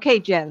 Okay,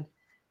 Jen.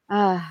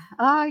 Yay,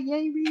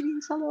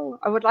 readings. Hello.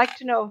 I would like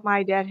to know if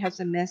my dad has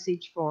a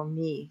message for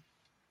me.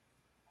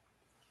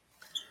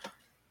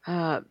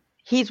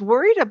 He's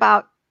worried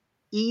about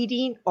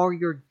eating or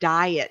your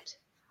diet.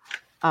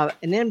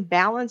 An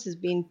imbalance is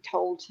being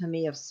told to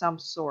me of some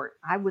sort.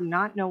 I would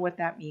not know what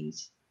that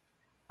means.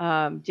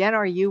 Jen,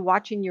 are you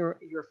watching your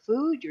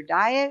food, your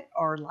diet,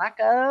 or lack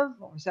of,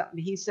 or something?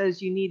 He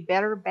says you need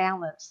better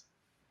balance.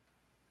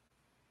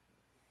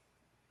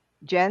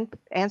 Jen,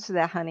 answer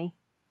that, honey.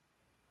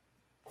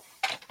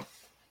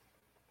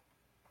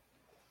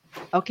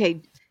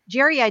 Okay,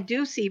 Jerry, I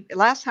do see,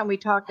 last time we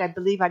talked, I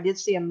believe I did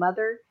see a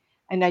mother,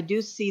 and I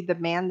do see the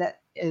man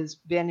that has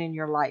been in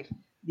your life.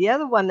 The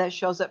other one that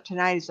shows up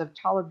tonight is a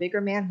taller,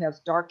 bigger man who has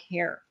dark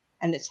hair,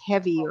 and it's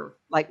heavier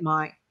like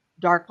mine,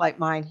 dark like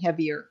mine,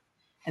 heavier.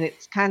 And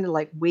it's kind of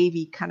like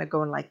wavy, kind of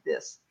going like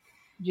this.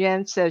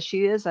 Jen says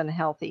she is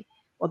unhealthy.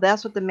 Well,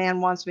 that's what the man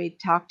wants me to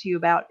talk to you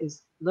about,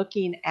 is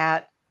looking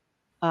at,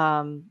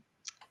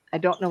 I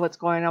don't know what's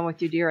going on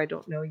with you, dear. I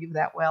don't know you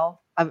that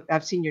well.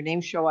 I've seen your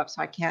name show up,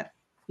 so I can't,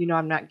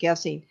 I'm not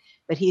guessing.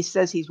 But he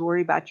says he's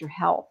worried about your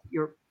health,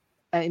 your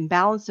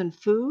imbalance in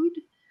food.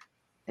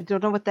 I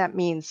don't know what that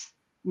means.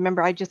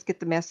 Remember, I just get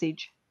the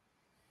message.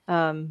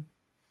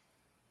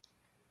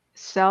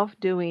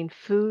 self-doing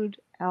food,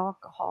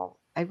 alcohol.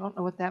 I don't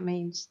know what that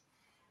means.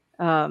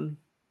 Um,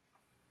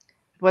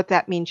 what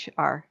that means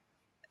are.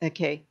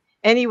 Okay.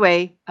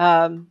 Anyway,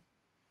 I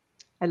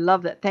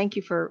love that. Thank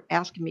you for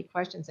asking me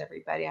questions,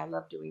 everybody. I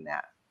love doing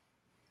that.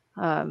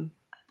 Um,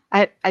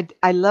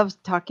 I love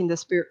talking to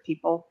spirit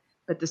people,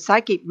 but the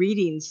psychic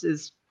readings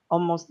is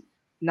almost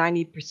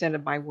 90%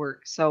 of my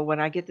work. So when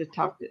I get to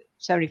talk to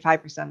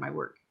 75% of my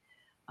work,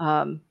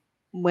 um,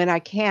 when I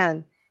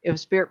can, if a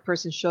spirit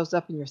person shows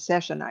up in your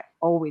session, I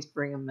always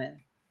bring them in,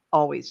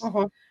 always.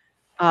 Mhm.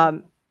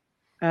 Um,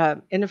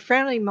 in a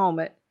friendly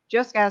moment,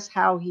 just ask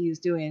how he is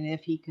doing and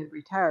if he could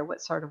retire,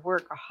 what sort of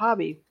work or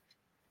hobby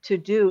to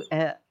do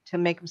to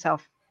make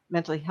himself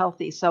mentally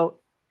healthy. So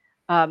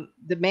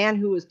the man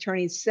who was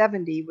turning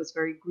 70 was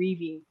very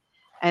grieving.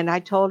 And I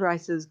told her, I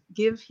says,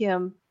 give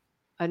him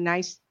a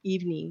nice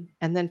evening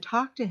and then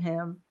talk to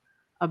him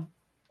ab-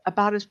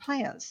 about his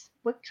plans.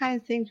 What kind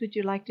of things would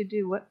you like to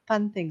do? What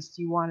fun things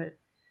do you want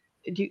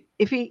to do?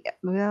 If he,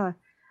 well,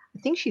 I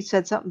think she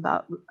said something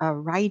about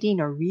writing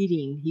or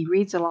reading. He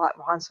reads a lot,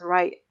 wants to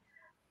write.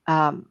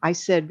 I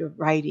said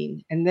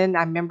writing. And then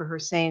I remember her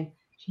saying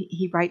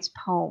he writes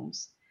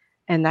poems.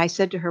 And I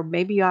said to her,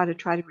 maybe you ought to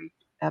try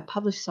to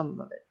publish some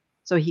of it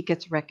so he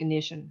gets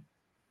recognition.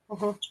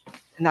 Mhm.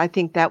 And I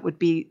think that would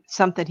be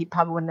something he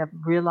probably wouldn't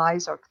have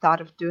realized or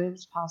thought of doing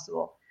as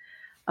possible.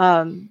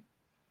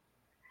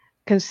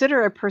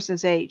 Consider a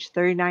person's age,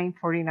 39,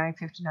 49,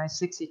 59,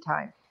 60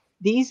 time.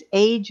 These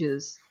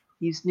ages,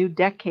 these new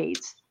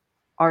decades,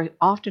 are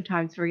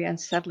oftentimes very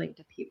unsettling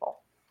to people.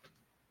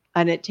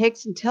 And it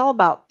takes until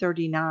about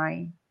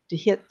 39 to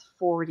hit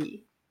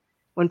 40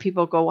 when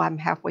people go, I'm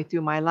halfway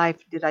through my life.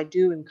 Did I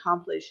do and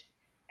accomplish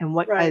and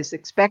what Right. is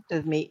expected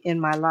of me in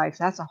my life?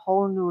 That's a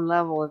whole new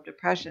level of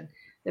depression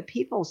that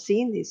people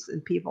seeing these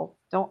and people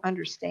don't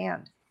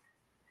understand.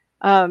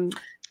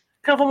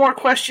 Couple more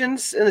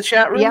questions in the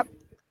chat room. Yep.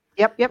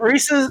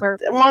 Marisa Where,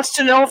 wants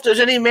to know if there's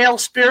any male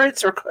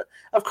spirits or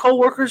of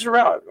coworkers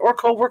around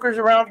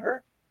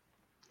her.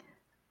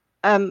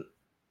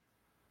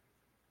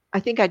 I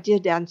think I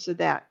did answer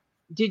that.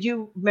 Did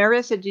you,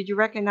 Marissa, did you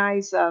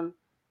recognize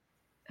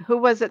who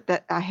was it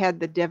that I had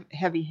the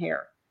heavy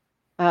hair?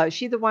 Is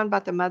she the one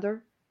about the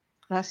mother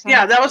last time?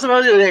 Yeah, that was the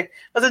other day.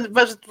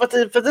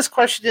 But this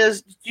question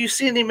is: do you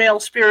see any male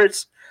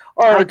spirits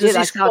or I did.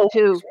 I deceased saw coworkers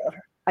two. around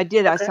her? I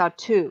did. I Okay. saw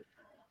two.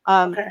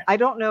 Okay. I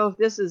don't know if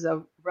this is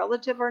a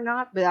relative or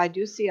not, but I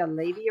do see a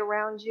lady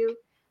around you.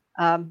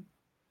 Um,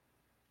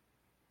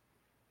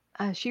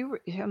 she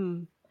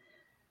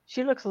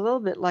she looks a little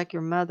bit like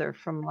your mother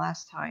from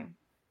last time.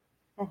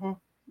 Mm-hmm.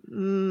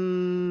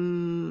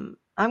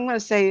 I'm going to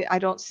say I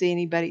don't see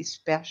anybody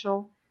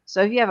special.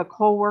 So if you have a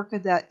coworker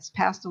that's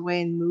passed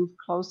away and moved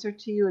closer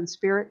to you in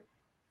spirit,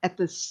 at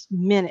this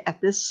minute,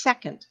 at this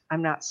second,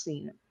 I'm not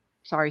seeing it.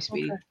 Sorry, Okay.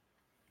 sweetie.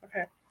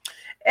 Okay.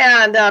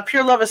 And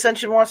Pure Love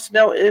Ascension wants to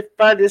know if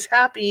Bud is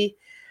happy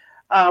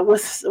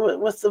with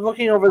the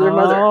looking over their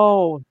mother.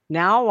 Oh,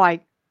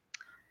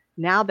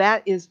 now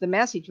that is the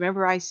message.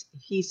 Remember,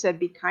 he said,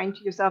 "Be kind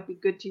to yourself, be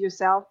good to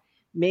yourself."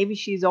 Maybe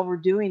she's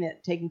overdoing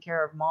it, taking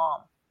care of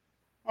mom.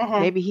 Mm-hmm.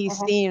 Maybe he's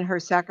Mm-hmm. seeing her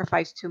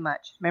sacrifice too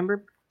much.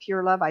 Remember,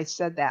 pure love. I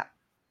said that.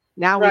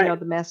 Now we Right. know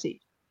the message.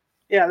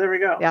 Yeah. There we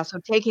go. Yeah. So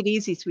take it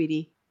easy,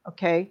 sweetie.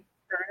 Okay.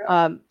 There we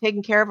go.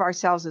 Taking care of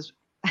ourselves is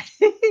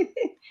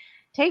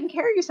taking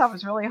care of yourself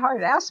is really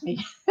hard. Ask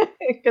me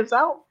because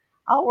I'll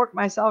work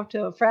myself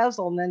to a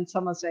frazzle, and then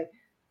someone say,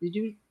 "Did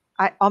you?"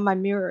 On my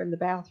mirror in the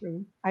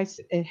bathroom, I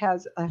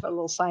have a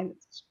little sign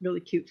that's really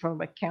cute from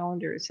a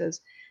calendar. It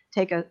says,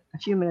 "Take a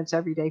few minutes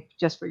every day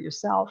just for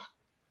yourself."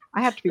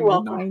 I have to be You're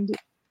welcome. reminded.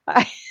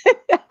 I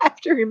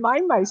have to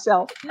remind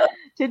myself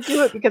to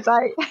do it because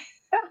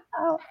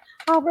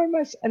I'll very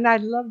much, and I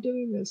love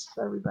doing this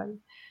for everybody.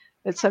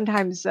 But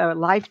sometimes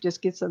life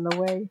just gets in the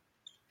way.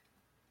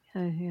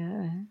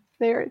 Yeah.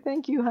 There,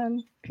 thank you,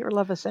 hon. Pure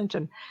love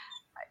ascension.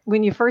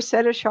 When you first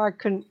said it, Char,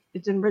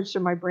 it didn't register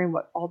my brain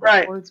what all those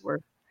Right. words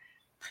were.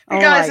 Hey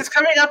All guys, right. it's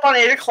coming up on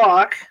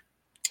 8:00,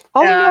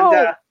 Oh and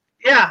no,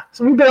 yeah,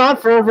 so we've been on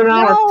for over an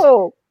hour.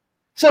 no.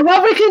 So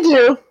what we can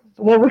do.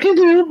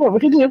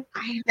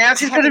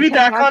 Nancy's going to be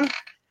back on.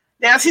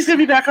 Nancy's going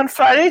to be back on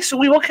Friday, so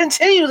we will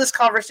continue this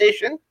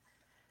conversation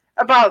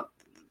about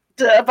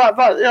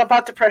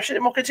depression,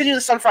 and we'll continue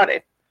this on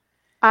Friday.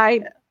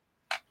 I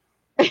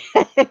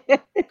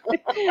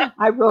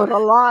wrote a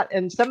lot,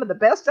 and some of the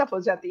best stuff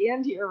was at the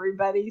end here,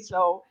 everybody.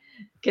 So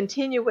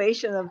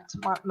continuation of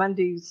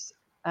Monday's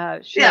show.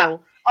 Yeah,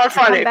 on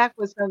Friday. Come back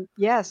with some,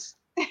 yes.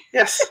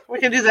 Yes, we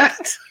can do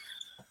that.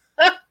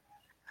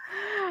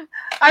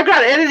 I've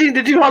got editing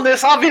to do on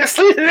this,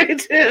 obviously, today,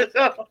 too.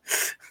 So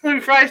we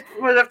probably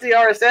put up the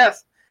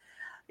RSS.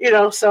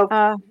 So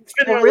it's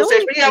been one of those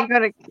days. But yeah,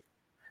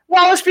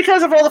 well, it's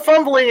because of all the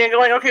fumbling and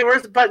going, okay,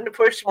 where's the button to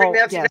push to bring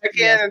Nancy back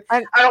in?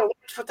 And I don't want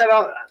to put that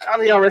on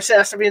the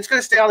RSS. I mean, it's going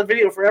to stay on the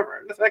video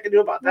forever. Nothing I can do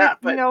about that.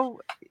 But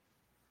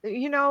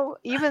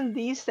even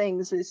these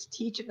things is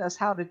teaching us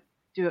how to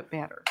do it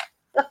better.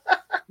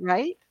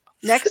 Right?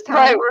 Next time.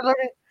 Right, we're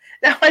learning.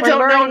 Now I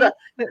don't know that.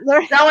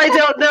 Now I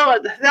don't know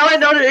it. Now I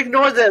know to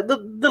ignore the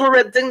little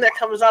red thing that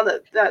comes on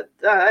that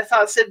I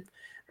thought said,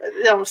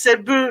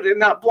 said boot and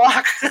not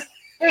block.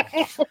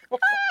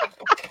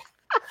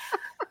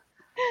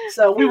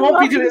 So we won't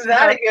be doing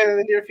that again in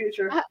the near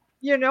future.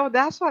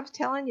 That's what I was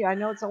telling you. I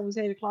know it's almost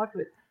 8:00,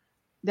 but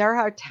there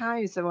are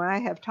times when I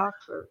have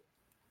talked for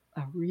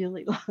a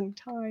really long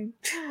time.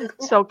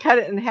 So cut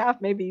it in half,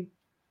 maybe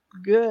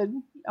good.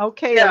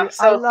 Okay. Yeah.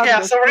 So we're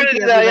gonna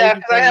do that. Yeah,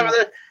 because I have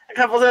a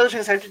couple of other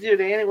things I have to do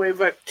today anyway.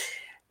 But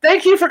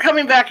thank you for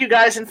coming back, you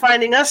guys, and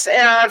finding us.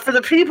 And for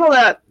the people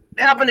that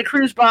happen to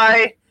cruise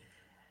by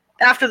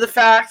after the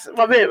fact,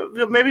 well,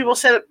 maybe we'll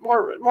set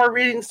more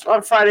readings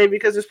on Friday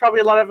because there's probably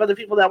a lot of other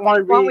people that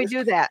wanted readings. Why don't we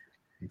do that?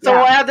 So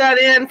we'll add that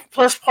in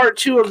plus part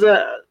 2 of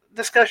the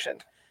discussion.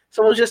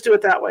 So we'll just do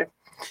it that way.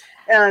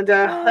 And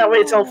that way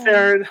it's all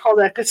fair and all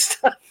that good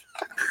stuff.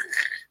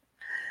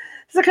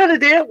 It's the kind of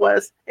day it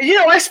was. And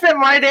I spent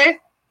my day,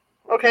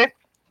 okay?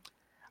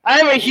 I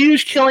am a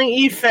huge Killing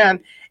Eve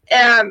fan.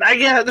 And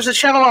again, there's a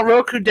channel on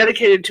Roku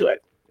dedicated to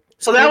it.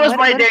 So that was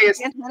my day.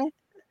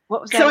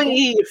 What was Killing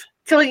Eve.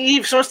 Killing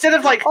Eve. So instead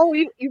of like... Oh,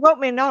 you wrote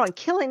me a note on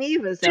Killing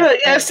Eve.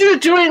 Instead of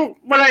doing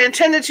what I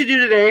intended to do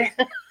today...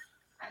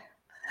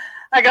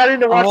 I got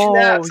into watching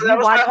that, so that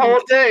was my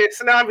whole day.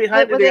 So now I'm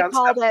behind the day on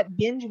stuff. What they call that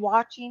binge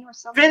watching or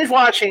something? Binge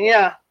watching,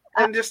 yeah.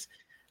 And just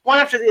one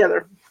after the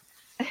other.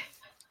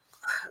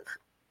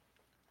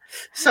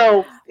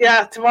 So,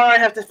 yeah, tomorrow I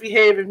have to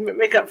behave and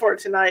make up for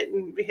it tonight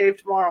and behave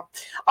tomorrow.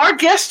 Our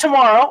guest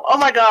tomorrow, oh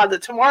my God,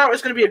 tomorrow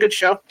is going to be a good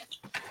show.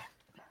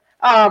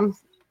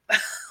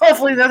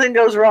 Hopefully nothing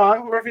goes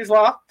wrong, Murphy's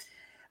Law.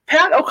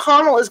 Pat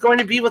O'Connell is going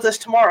to be with us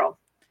tomorrow.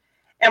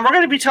 And we're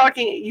going to be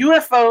talking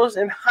UFOs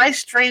and high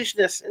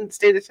strangeness in the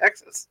state of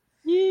Texas.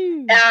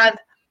 And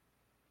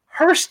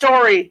her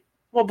story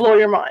will blow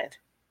your mind.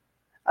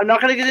 I'm not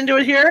going to get into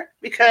it here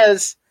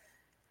because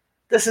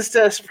this is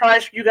a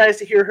surprise for you guys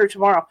to hear her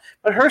tomorrow.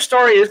 But her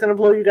story is going to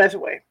blow you guys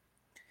away.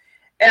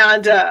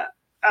 And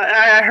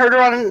I heard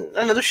her on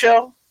another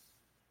show,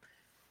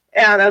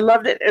 and I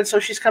loved it. And so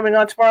she's coming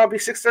on tomorrow. It'll be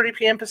 6:30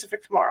 p.m.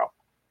 Pacific tomorrow.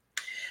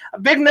 A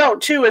big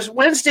note, too, is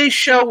Wednesday's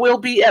show will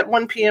be at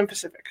 1 p.m.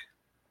 Pacific.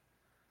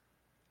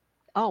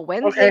 Oh,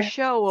 Wednesday's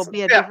show will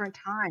be a different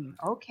time.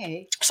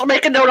 Okay. So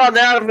make a note on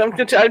that.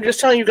 I'm just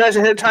telling you guys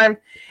ahead of time.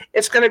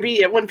 It's going to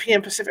be at 1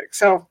 p.m. Pacific.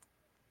 So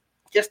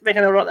just make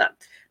a note on that.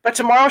 But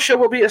tomorrow's show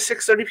will be at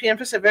 6:30 p.m.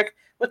 Pacific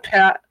with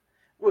Pat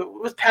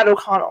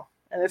O'Connell,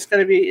 and it's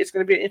going to be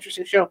an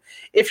interesting show.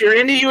 If you're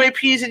into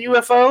UAPs and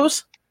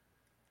UFOs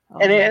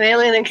and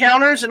alien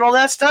encounters and all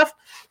that stuff,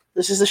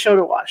 this is the show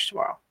to watch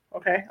tomorrow.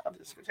 Okay, I'll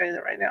just tell you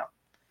that right now.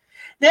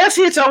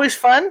 Nancy, it's always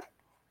fun.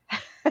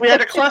 We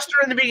had a cluster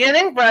in the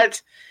beginning, but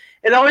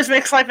it always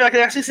makes life like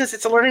actually since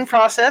it's a learning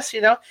process.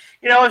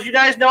 If you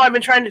guys know, I've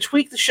been trying to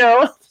tweak the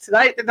show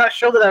tonight. Did not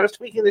show that I was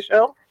tweaking the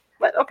show,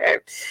 but okay.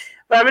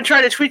 But I've been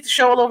trying to tweak the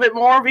show a little bit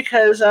more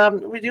because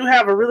we do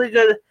have a really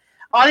good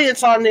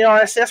audience on the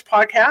RSS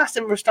podcast,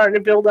 and we're starting to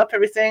build up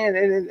everything,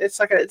 and it's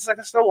like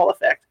a snowball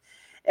effect,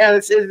 and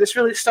it's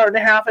really starting to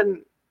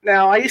happen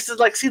now. I used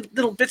to see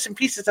little bits and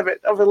pieces of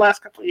it over the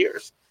last couple of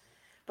years.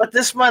 But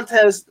this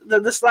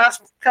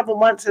last couple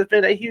months has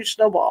been a huge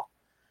snowball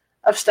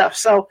of stuff.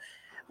 So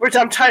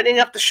I'm tightening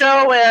up the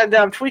show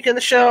and tweaking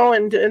the show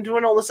and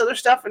doing all this other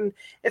stuff. And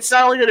it's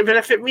not only going to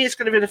benefit me, it's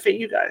going to benefit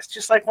you guys.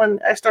 Just like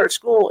when I start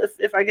school,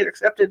 if I get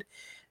accepted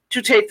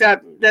to take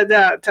that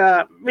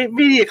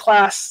media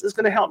class is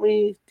going to help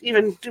me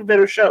even do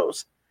better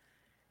shows.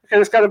 Because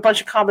it's got a bunch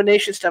of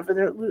combination stuff in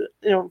there,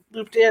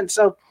 looped in.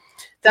 So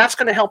that's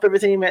going to help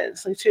everything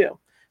immensely too.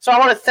 So I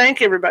want to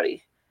thank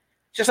everybody.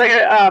 Just like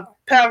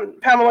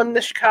Pamela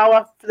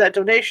Nishikawa for that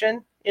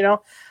donation,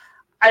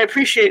 I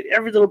appreciate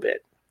every little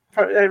bit.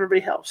 Everybody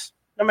helps,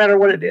 no matter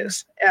what it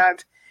is.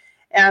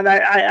 And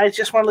I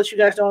just want to let you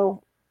guys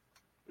know,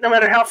 no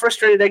matter how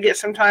frustrated I get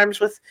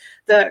sometimes with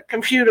the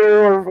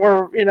computer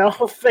or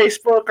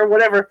Facebook or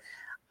whatever,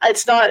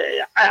 it's not.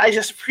 I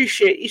just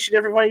appreciate each and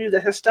every one of you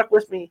that has stuck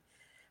with me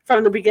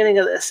from the beginning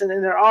of this, and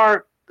there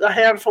are a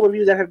handful of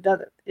you that have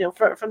done it,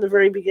 from the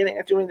very beginning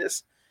of doing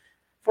this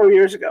 4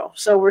 years ago.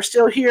 So we're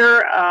still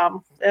here,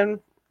 and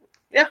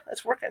yeah,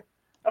 it's working.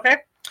 Okay.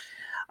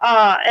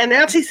 And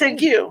Nancy,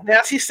 thank you.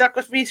 Nancy stuck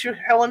with me through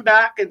hell and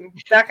back in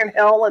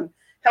hell and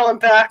hell and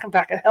back and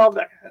back in hell.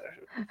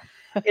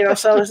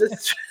 So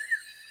it's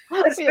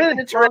been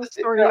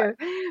interesting.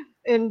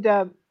 And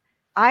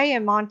I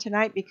am on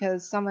tonight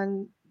because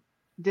someone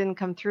didn't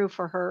come through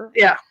for her.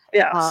 Yeah.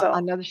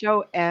 Another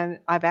show, and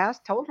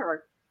told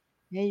her,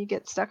 yeah, you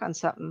get stuck on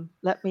something,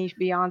 let me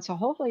be on. So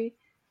hopefully,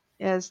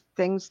 as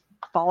things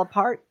fall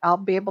apart, I'll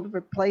be able to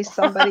replace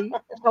somebody.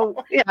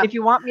 So if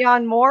you want me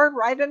on more,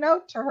 write a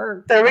note to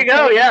her. There we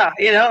go. Yeah.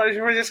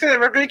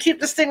 We're going to keep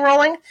this thing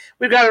rolling.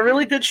 We've got a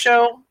really good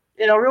show,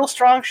 real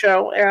strong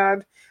show.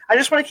 And I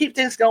just want to keep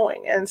things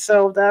going. And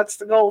so that's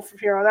the goal from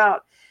here on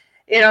out.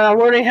 I'm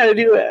learning how to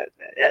do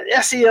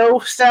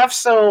SEO stuff.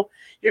 So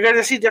you're going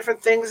to see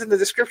different things in the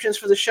descriptions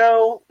for the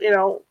show,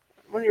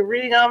 when you're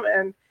reading them.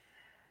 And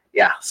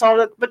yeah.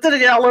 So, but then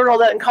again, I'll learn all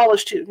that in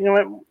college too.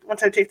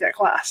 Once I take that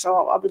class,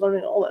 so I'll be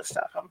learning all that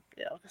stuff.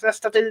 Because that's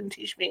stuff they didn't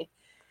teach me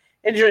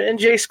in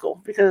J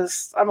school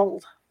because I'm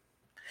old.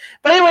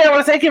 But anyway, I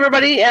want to thank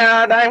everybody,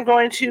 and I'm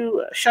going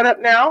to shut up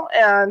now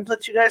and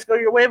let you guys go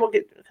your way. We'll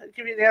give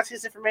you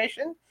Nancy's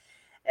information,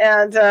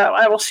 and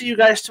I will see you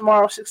guys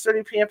tomorrow,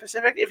 6:30 p.m.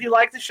 Pacific. If you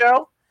like the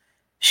show,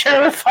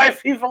 share it with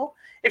 5 people.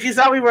 If you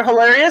thought we were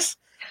hilarious,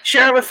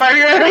 share it with 5 of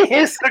your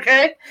enemies,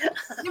 okay?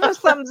 Give us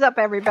thumbs up,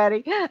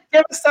 everybody.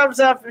 Give us thumbs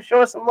up and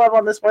show us some love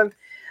on this one.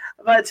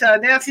 But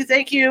Nancy,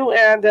 thank you,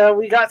 and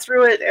we got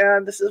through it,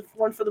 and this is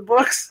one for the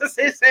books, as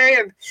they say,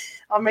 and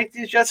I'll make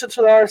the adjustments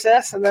for the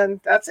RSS, and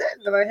then that's it.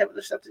 And then I have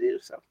other stuff to do.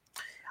 So,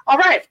 all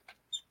right,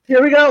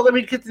 here we go. Let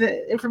me get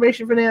the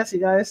information for Nancy,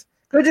 guys.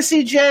 Good to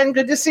see Jen.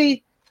 Good to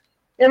see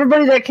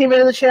everybody that came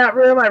into the chat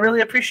room. I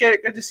really appreciate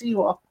it. Good to see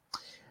you all.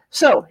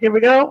 So here we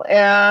go,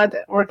 and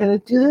we're going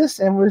to do this,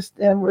 and where's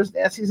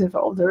Nancy's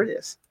info? Oh, there it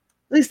is.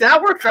 At least that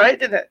worked right,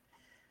 didn't it?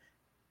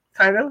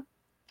 Kind of.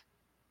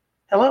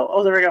 Hello?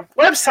 Oh, there we go.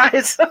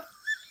 Websites.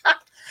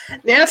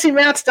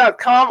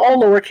 NancyMatz.com,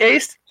 all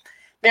lowercase.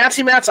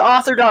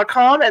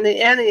 NancyMatzAuthor.com, and the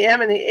N, the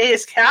M, and the A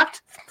is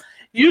capped.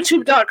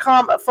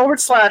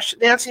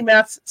 YouTube.com/Nancy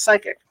Matz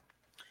Psychic.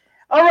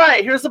 All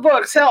right, here's the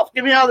books. Help,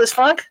 get me out of this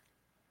funk.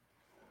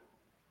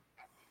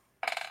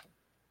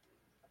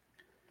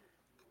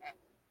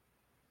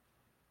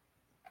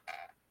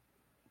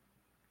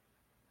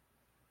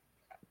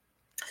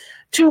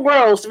 Two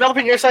Worlds,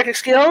 Developing Your Psychic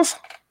Skills.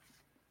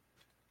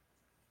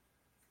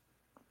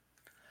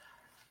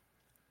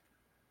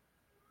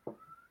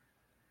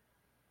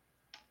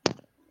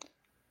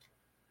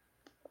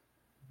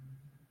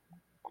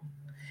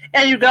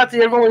 And you got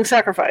the Unwilling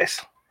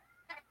Sacrifice.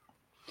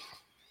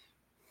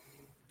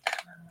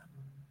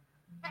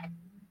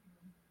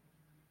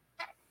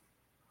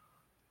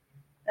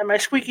 And my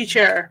squeaky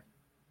chair.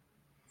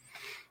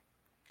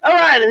 All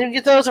right, and you can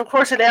get those, of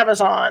course, at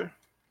Amazon.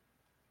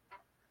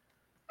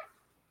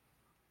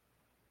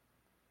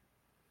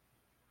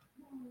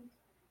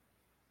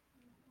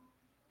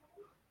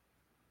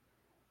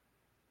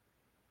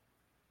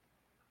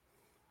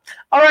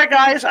 All right,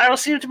 guys, I will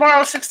see you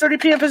tomorrow,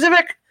 6:30 p.m.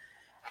 Pacific.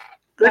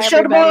 Good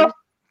show tomorrow.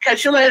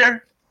 Catch you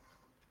later.